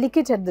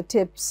 delicate at the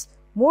tips,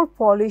 more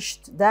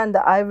polished than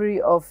the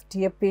ivory of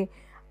Dieppe,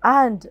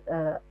 and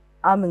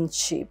almond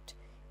shaped.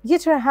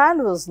 Yet her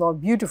hand was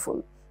not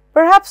beautiful,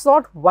 perhaps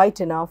not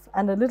white enough,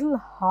 and a little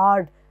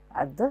hard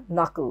at the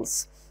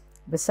knuckles.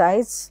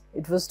 Besides,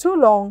 it was too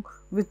long,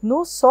 with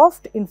no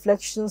soft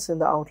inflections in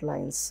the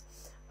outlines.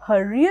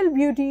 Her real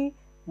beauty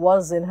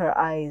was in her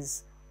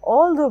eyes.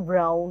 Although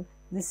brown,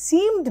 they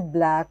seemed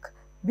black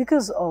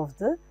because of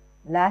the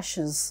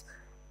lashes,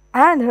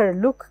 and her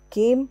look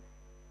came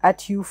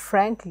at you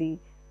frankly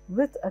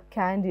with a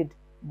candid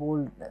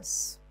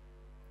boldness.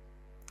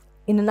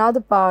 In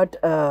another part,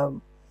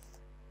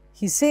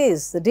 he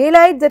says, the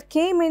daylight that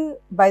came in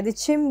by the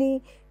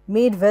chimney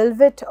made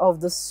velvet of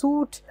the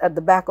soot at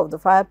the back of the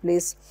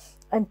fireplace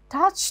and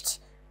touched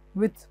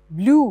with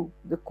blue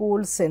the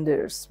cold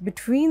cinders.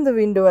 Between the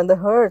window and the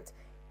hearth,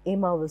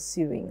 Emma was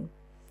sewing.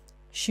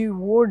 She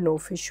wore no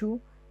fichu.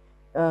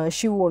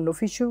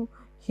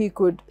 He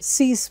could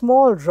see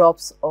small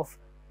drops of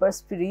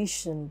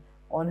perspiration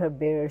on her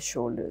bare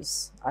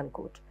shoulders,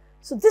 unquote.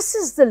 So this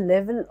is the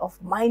level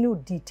of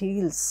minute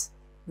details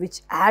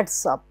which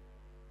adds up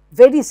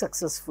very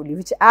successfully,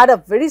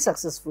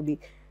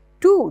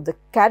 to the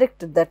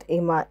character that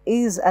Emma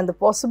is and the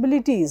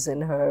possibilities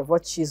in her,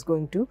 what she is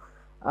going to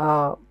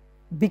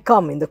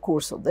become in the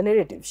course of the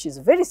narrative. She is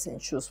a very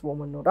sensuous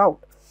woman, no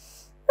doubt.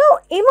 Now,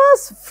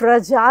 Emma's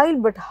fragile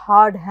but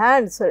hard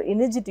hands, her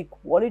energetic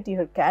quality,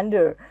 her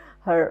candor,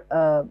 her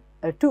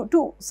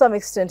to some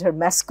extent her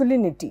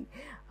masculinity,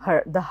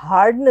 the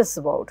hardness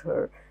about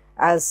her,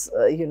 as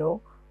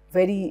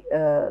very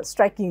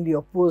strikingly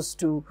opposed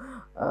to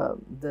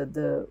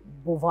the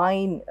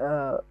bovine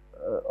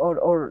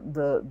or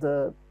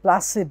the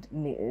placid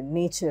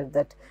nature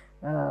that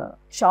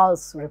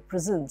Charles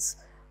represents,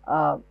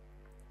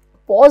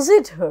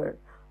 posit her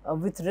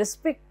with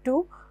respect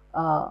to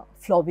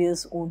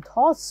Flaubert's own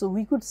thoughts. So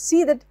we could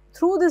see that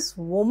through this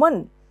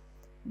woman,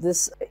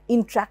 this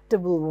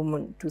intractable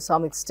woman to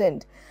some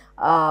extent,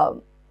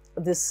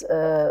 this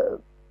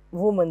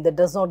woman that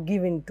does not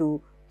give in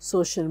to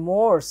social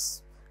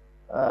mores,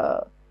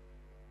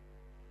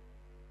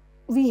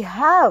 we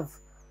have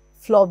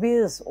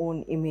Flaubert's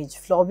own image,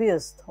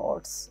 Flaubert's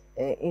thoughts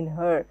in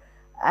her,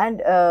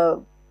 and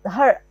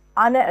her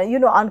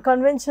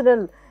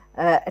unconventional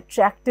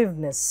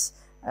attractiveness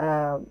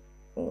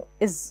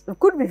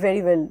could be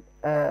very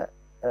well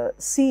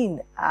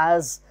seen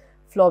as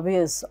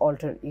Flaubert's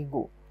alter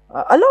ego.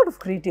 A lot of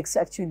critics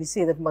actually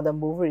say that Madame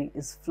Bovary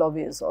is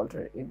Flaubert's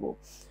alter ego,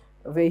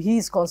 where he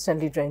is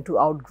constantly trying to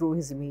outgrow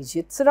his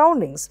immediate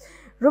surroundings.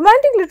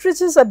 Romantic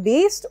literatures are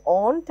based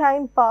on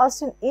time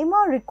past, and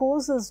Emma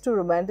recourses to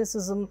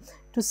Romanticism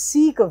to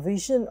seek a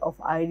vision of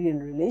ideal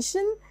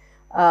relation,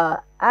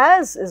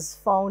 as is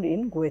found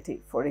in Goethe,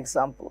 for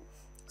example.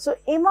 So,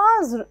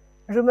 Emma's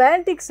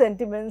romantic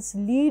sentiments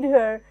lead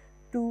her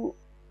to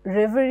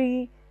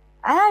reverie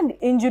and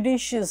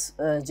injudicious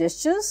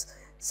gestures,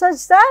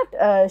 such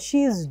that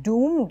she is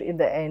doomed in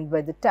the end.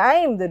 By the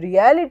time the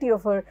reality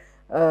of her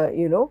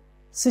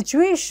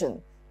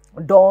situation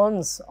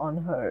dawns on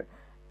her,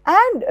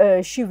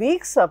 and she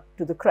wakes up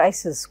to the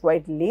crisis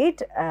quite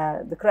late,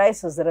 the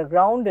crises that are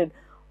grounded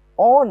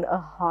on a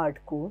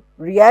hardcore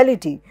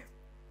reality.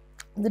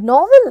 The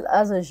novel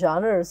as a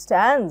genre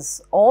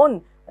stands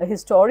on a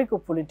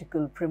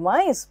historico-political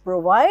premise,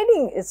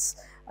 providing its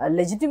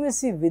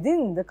legitimacy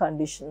within the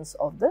conditions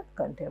of the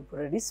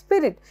contemporary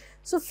spirit.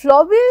 So,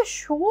 Flaubert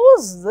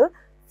shows the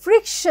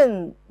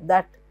friction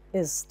that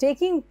is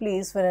taking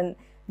place when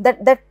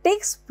that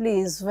takes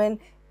place when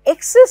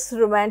excess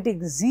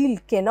romantic zeal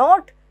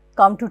cannot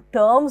come to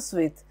terms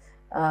with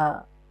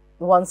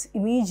one's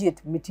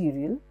immediate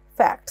material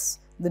facts,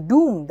 the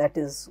doom that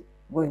is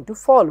going to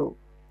follow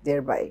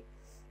thereby.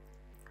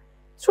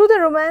 Through the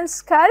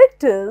romance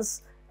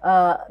characters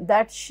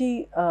that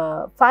she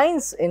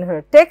finds in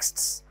her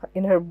texts,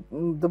 in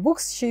the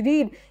books she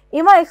reads,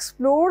 Emma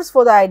explores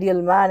for the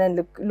ideal man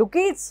and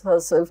locates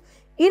herself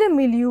in a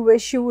milieu where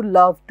she would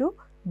love to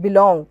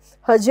belong.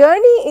 Her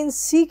journey in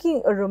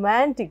seeking a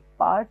romantic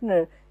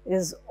partner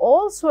is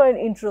also an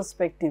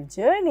introspective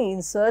journey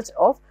in search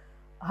of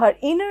her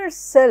inner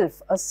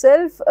self, a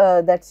self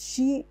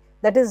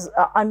that is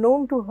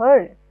unknown to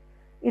her.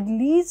 It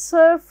leads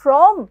her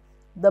from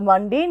the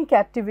mundane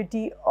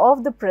captivity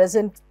of the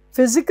present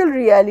physical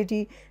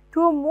reality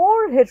to a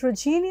more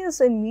heterogeneous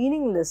and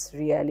meaningless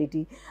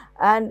reality,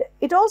 and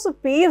it also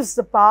paves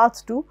the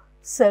path to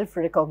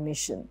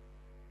self-recognition.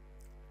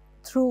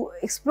 Through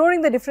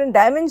exploring the different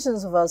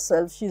dimensions of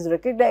herself, she is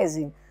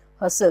recognizing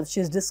herself, she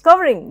is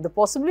discovering the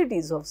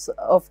possibilities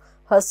of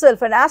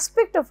herself, an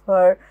aspect of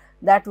her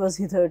that was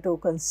hitherto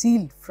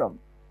concealed from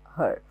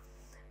her.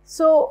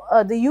 So,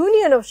 the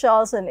union of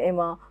Charles and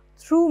Emma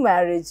through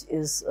marriage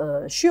is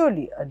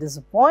surely a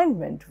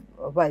disappointment,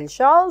 while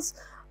Charles,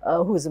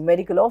 who is a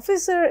medical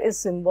officer, is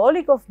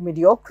symbolic of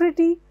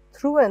mediocrity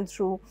through and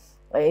through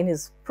in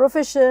his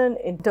profession,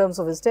 in terms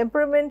of his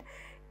temperament.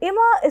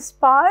 Emma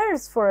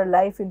aspires for a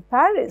life in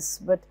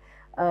Paris, but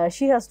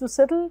she has to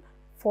settle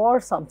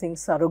for something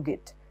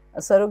surrogate,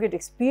 a surrogate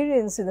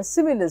experience in a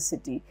similar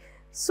city.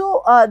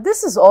 So,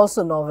 this is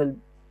also novel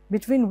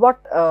between what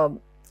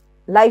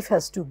life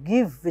has to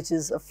give, which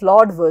is a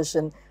flawed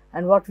version,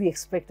 and what we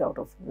expect out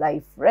of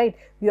life, right?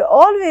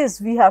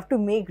 We have to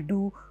make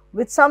do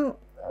with some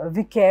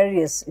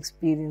vicarious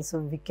experience, a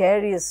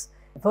vicarious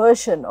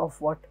version of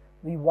what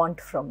we want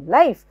from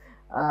life,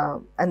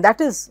 and that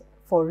is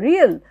for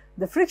real.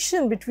 The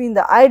friction between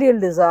the ideal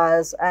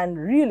desires and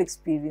real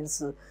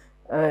experience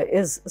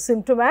is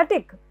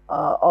symptomatic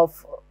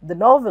of the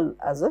novel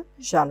as a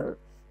genre.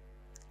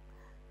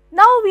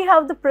 Now we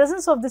have the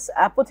presence of this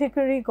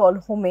apothecary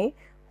called Homais,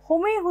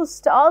 who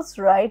starts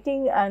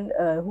writing and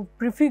who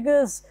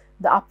prefigures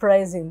the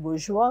uprising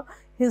bourgeois.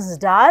 His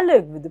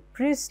dialogue with the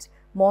priest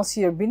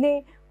Monsieur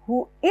Binet,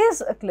 who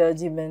is a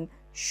clergyman,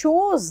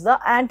 shows the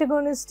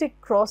antagonistic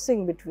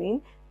crossing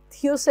between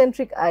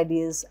theocentric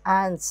ideas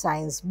and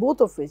science, both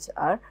of which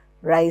are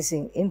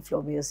rising in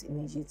Flaubert's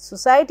immediate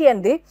society,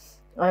 and they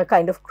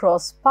kind of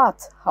cross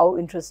path. How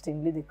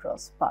interestingly they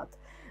cross path.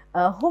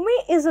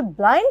 Homais is a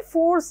blind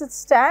force that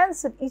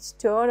stands at each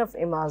turn of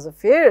Emma's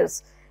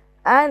affairs,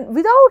 and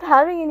without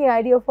having any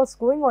idea of what's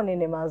going on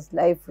in Emma's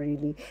life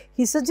really,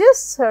 he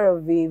suggests her a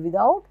way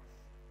without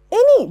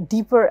any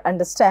deeper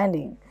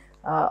understanding,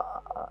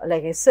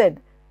 like I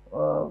said.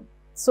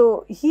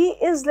 So he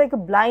is like a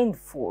blind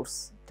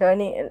force,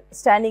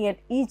 standing at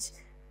each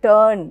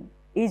turn,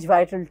 each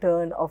vital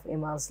turn of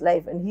Emma's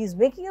life, and he is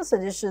making a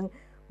suggestion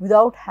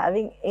without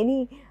having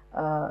any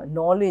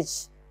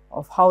knowledge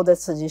of how that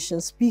suggestion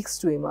speaks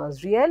to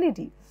Emma's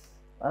reality.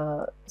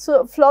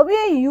 So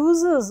Flaubert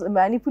uses a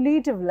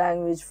manipulative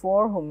language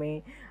for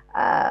Homais.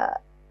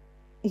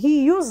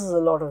 He uses a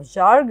lot of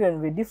jargon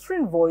where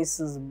different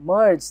voices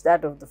merge,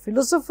 that of the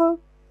philosopher,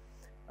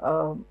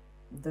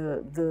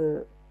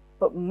 the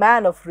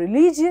man of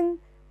religion,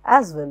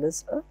 as well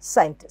as a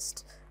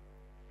scientist.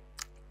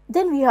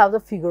 Then we have the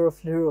figure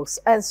of Leroux,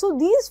 and so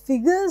these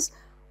figures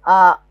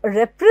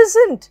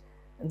represent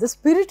the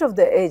spirit of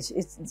the age.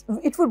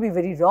 It would be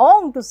very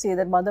wrong to say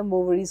that Madame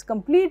Bovary is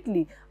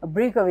completely a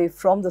breakaway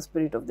from the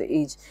spirit of the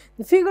age.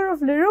 The figure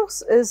of Leroux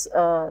is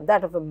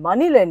that of a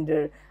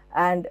moneylender,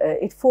 and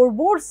it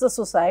forebodes the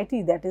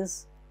society that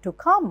is to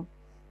come.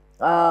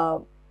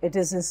 It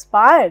is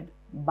inspired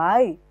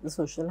by the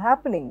social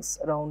happenings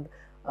around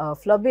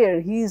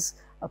Flaubert. He is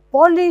a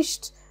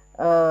polished,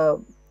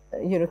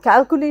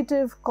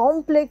 calculative,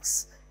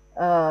 complex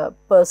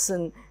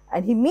person,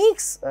 and he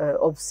makes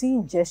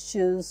obscene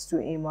gestures to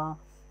Emma,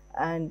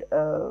 and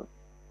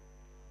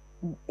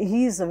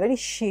he is a very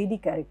shady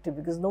character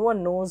because no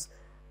one knows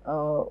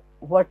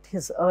what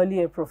his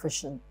earlier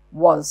profession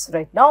was.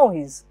 Right now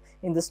he is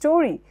in the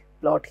story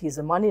plot, he is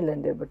a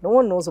moneylender, but no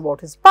one knows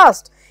about his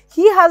past.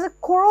 He has a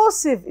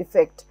corrosive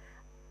effect,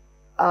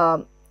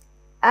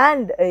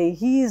 and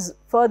he is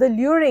further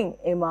luring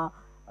Emma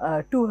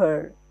to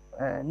her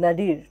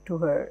nadir, to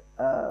her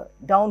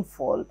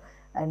downfall,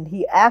 and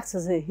he acts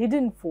as a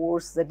hidden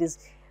force that is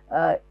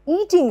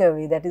eating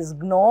away, that is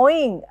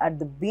gnawing at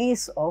the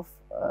base of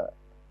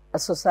a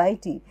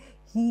society.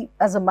 He,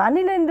 as a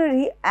moneylender,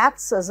 he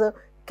acts as a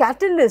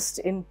catalyst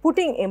in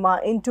putting Emma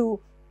into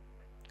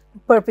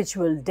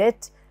perpetual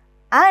debt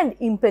and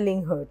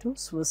impelling her to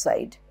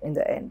suicide in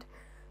the end.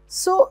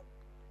 So,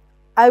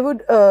 I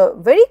would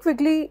very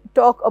quickly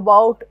talk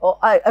about,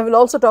 I will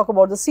also talk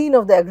about the scene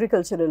of the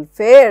agricultural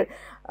fair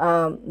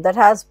that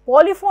has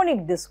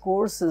polyphonic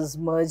discourses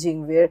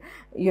merging, where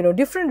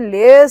different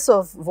layers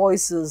of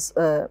voices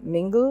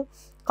mingle,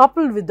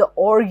 coupled with the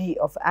orgy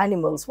of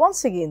animals.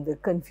 Once again, the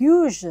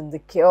confusion, the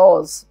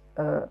chaos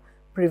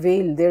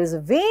prevail. There is a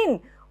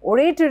vain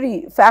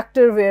oratory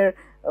factor where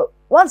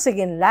once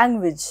again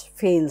language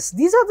fails.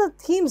 These are the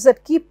themes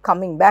that keep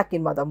coming back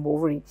in Madame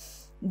Bovary.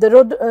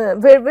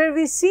 Where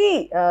we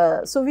see,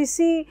 we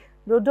see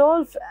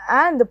Rodolphe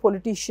and the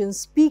politicians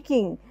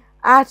speaking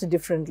at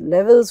different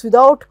levels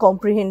without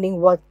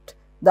comprehending what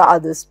the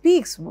other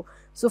speaks.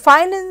 So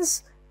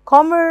finance,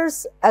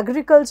 commerce,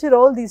 agriculture,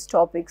 all these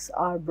topics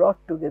are brought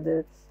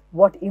together.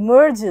 What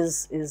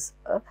emerges is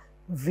a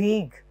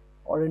vague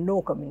or a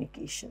no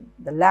communication,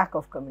 the lack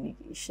of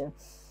communication.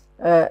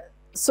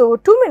 So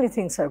too many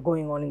things are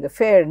going on in the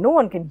fair. No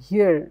one can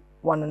hear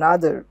one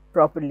another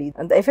properly,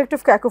 and the effect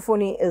of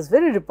cacophony is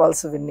very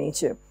repulsive in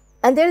nature.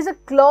 And there is a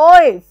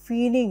cloy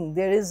feeling,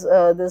 there is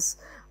this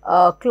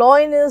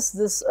cloyness,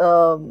 this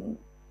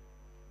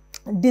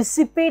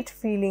dissipate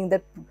feeling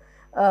that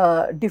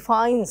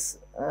defines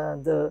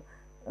the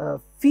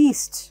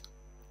feast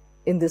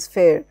in this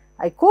fair.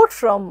 I quote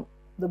from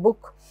the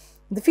book: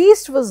 "The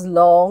feast was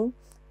long,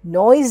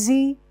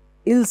 noisy,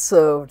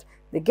 ill-served.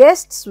 The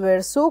guests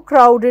were so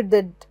crowded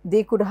that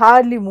they could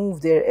hardly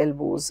move their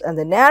elbows, and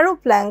the narrow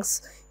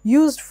planks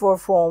used for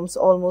forms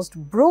almost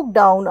broke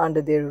down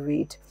under their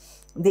weight.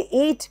 They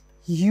ate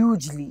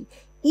hugely.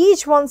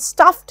 Each one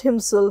stuffed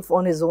himself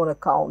on his own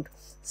account.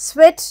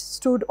 Sweat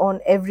stood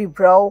on every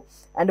brow,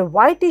 and a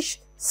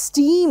whitish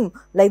steam,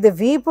 like the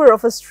vapor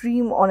of a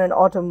stream on an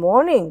autumn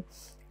morning,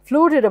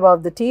 floated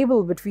above the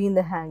table between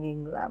the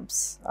hanging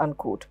lamps."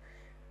 Unquote.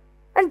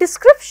 And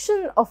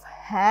description of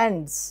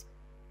hands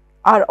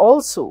are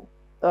also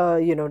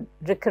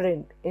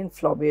recurrent in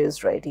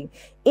Flaubert's writing.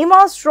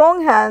 Emma's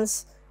strong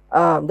hands,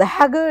 the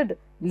haggard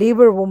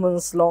labor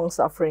woman's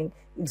long-suffering,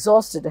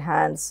 exhausted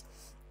hands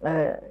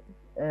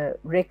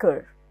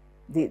recur.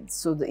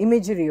 So the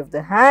imagery of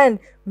the hand,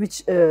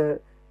 which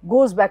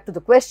goes back to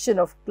the question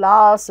of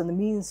class and the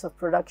means of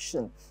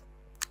production.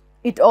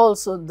 It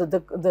also,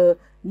 the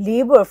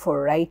labor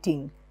for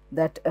writing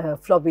that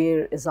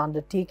Flaubert is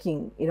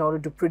undertaking in order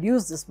to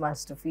produce this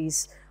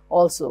masterpiece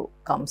also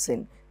comes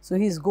in. So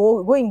he's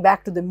going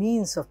back to the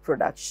means of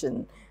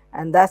production,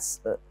 and that's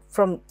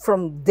from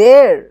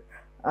there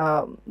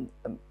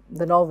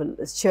the novel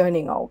is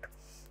churning out.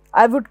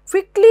 I would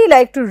quickly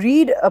like to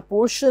read a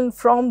portion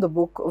from the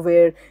book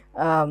where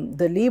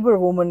the labor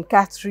woman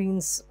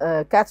Catherine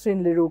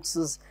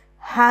Leroux's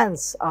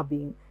hands are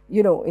being,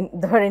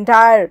 her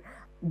entire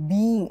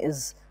being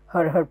is,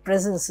 her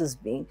presence is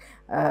being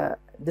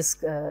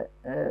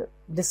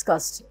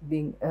discussed,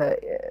 being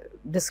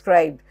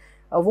described.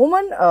 A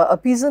woman, a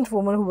peasant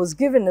woman who was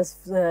given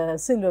a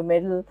silver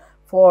medal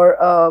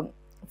for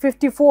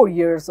 54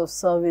 years of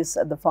service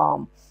at the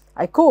farm.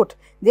 I quote,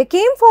 "There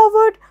came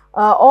forward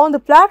on the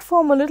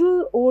platform a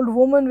little old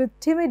woman with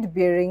timid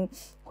bearing,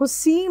 who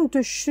seemed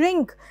to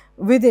shrink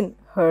within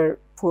her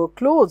poor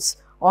clothes.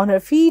 On her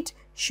feet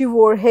she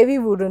wore heavy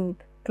wooden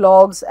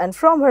clogs, and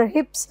from her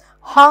hips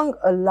hung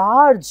a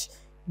large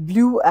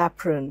blue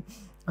apron.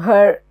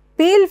 Her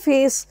pale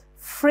face,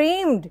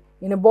 framed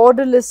in a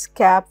borderless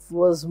cap,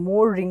 was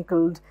more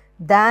wrinkled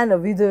than a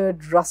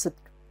withered russet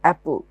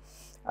apple.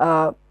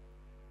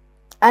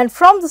 And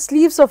from the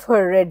sleeves of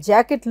her red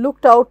jacket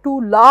looked out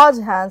two large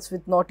hands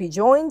with knotty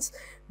joints.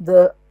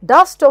 The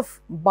dust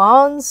of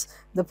barns,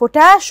 the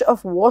potash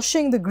of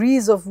washing, the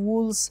grease of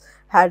wools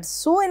had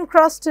so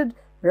encrusted,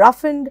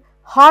 roughened,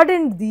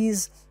 hardened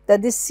these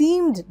that they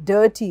seemed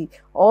dirty,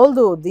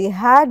 although they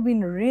had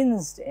been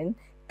rinsed in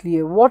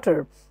clear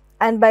water.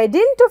 And by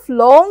dint of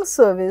long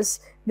service,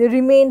 they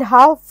remained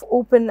half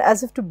open,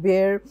 as if to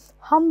bear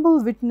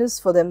humble witness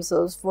for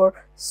themselves for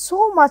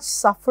so much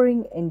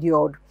suffering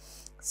endured.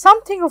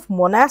 Something of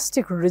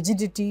monastic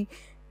rigidity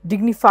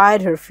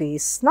dignified her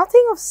face.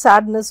 Nothing of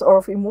sadness or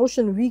of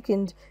emotion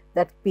weakened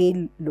that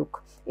pale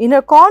look. In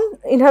her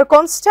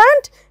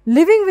constant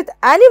living with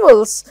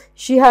animals,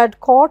 she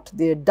had caught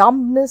their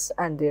dumbness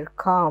and their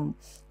calm.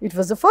 It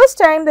was the first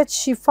time that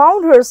she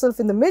found herself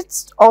in the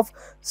midst of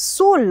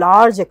so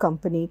large a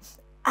company,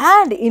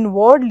 and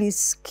inwardly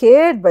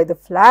scared by the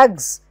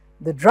flags,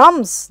 the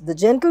drums, the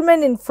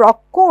gentlemen in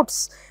frock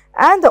coats,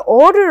 and the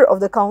order of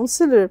the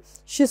councillor.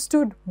 She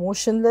stood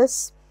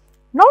motionless,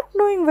 not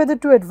knowing whether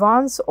to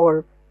advance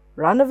or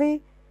run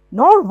away,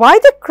 nor why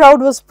the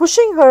crowd was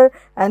pushing her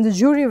and the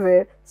jury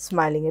were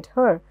smiling at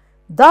her.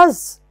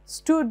 Thus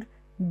stood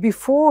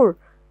before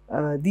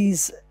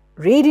these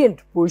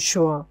radiant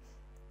bourgeois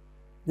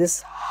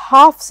this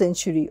half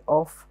century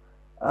of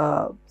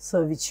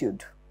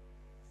servitude."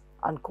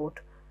 Unquote.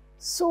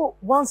 So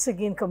once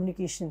again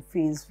communication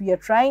fails. We are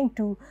trying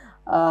to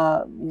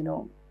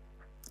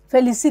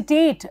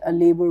felicitate a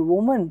labor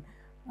woman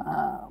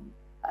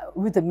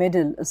with a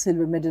medal, a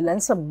silver medal,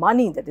 and some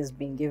money that is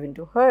being given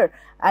to her.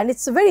 And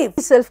it's a very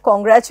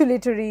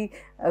self-congratulatory,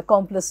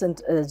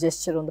 complacent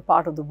gesture on the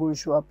part of the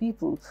bourgeois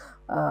people,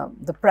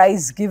 the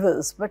prize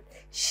givers. But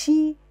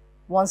she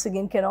once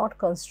again cannot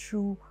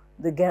construe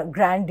the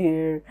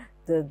grandeur,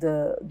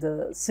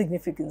 the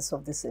significance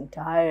of this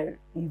entire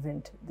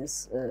event,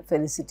 this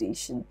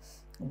felicitation.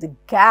 The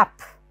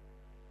gap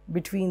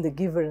between the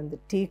giver and the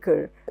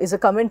taker is a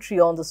commentary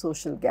on the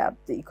social gap,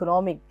 the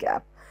economic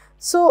gap.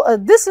 So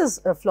this is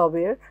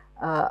Flaubert,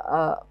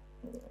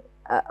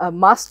 a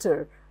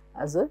master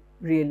as a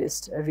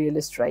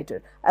realist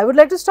writer. I would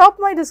like to stop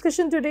my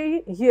discussion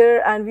today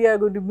here, and we are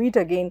going to meet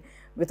again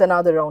with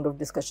another round of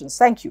discussions.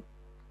 Thank you.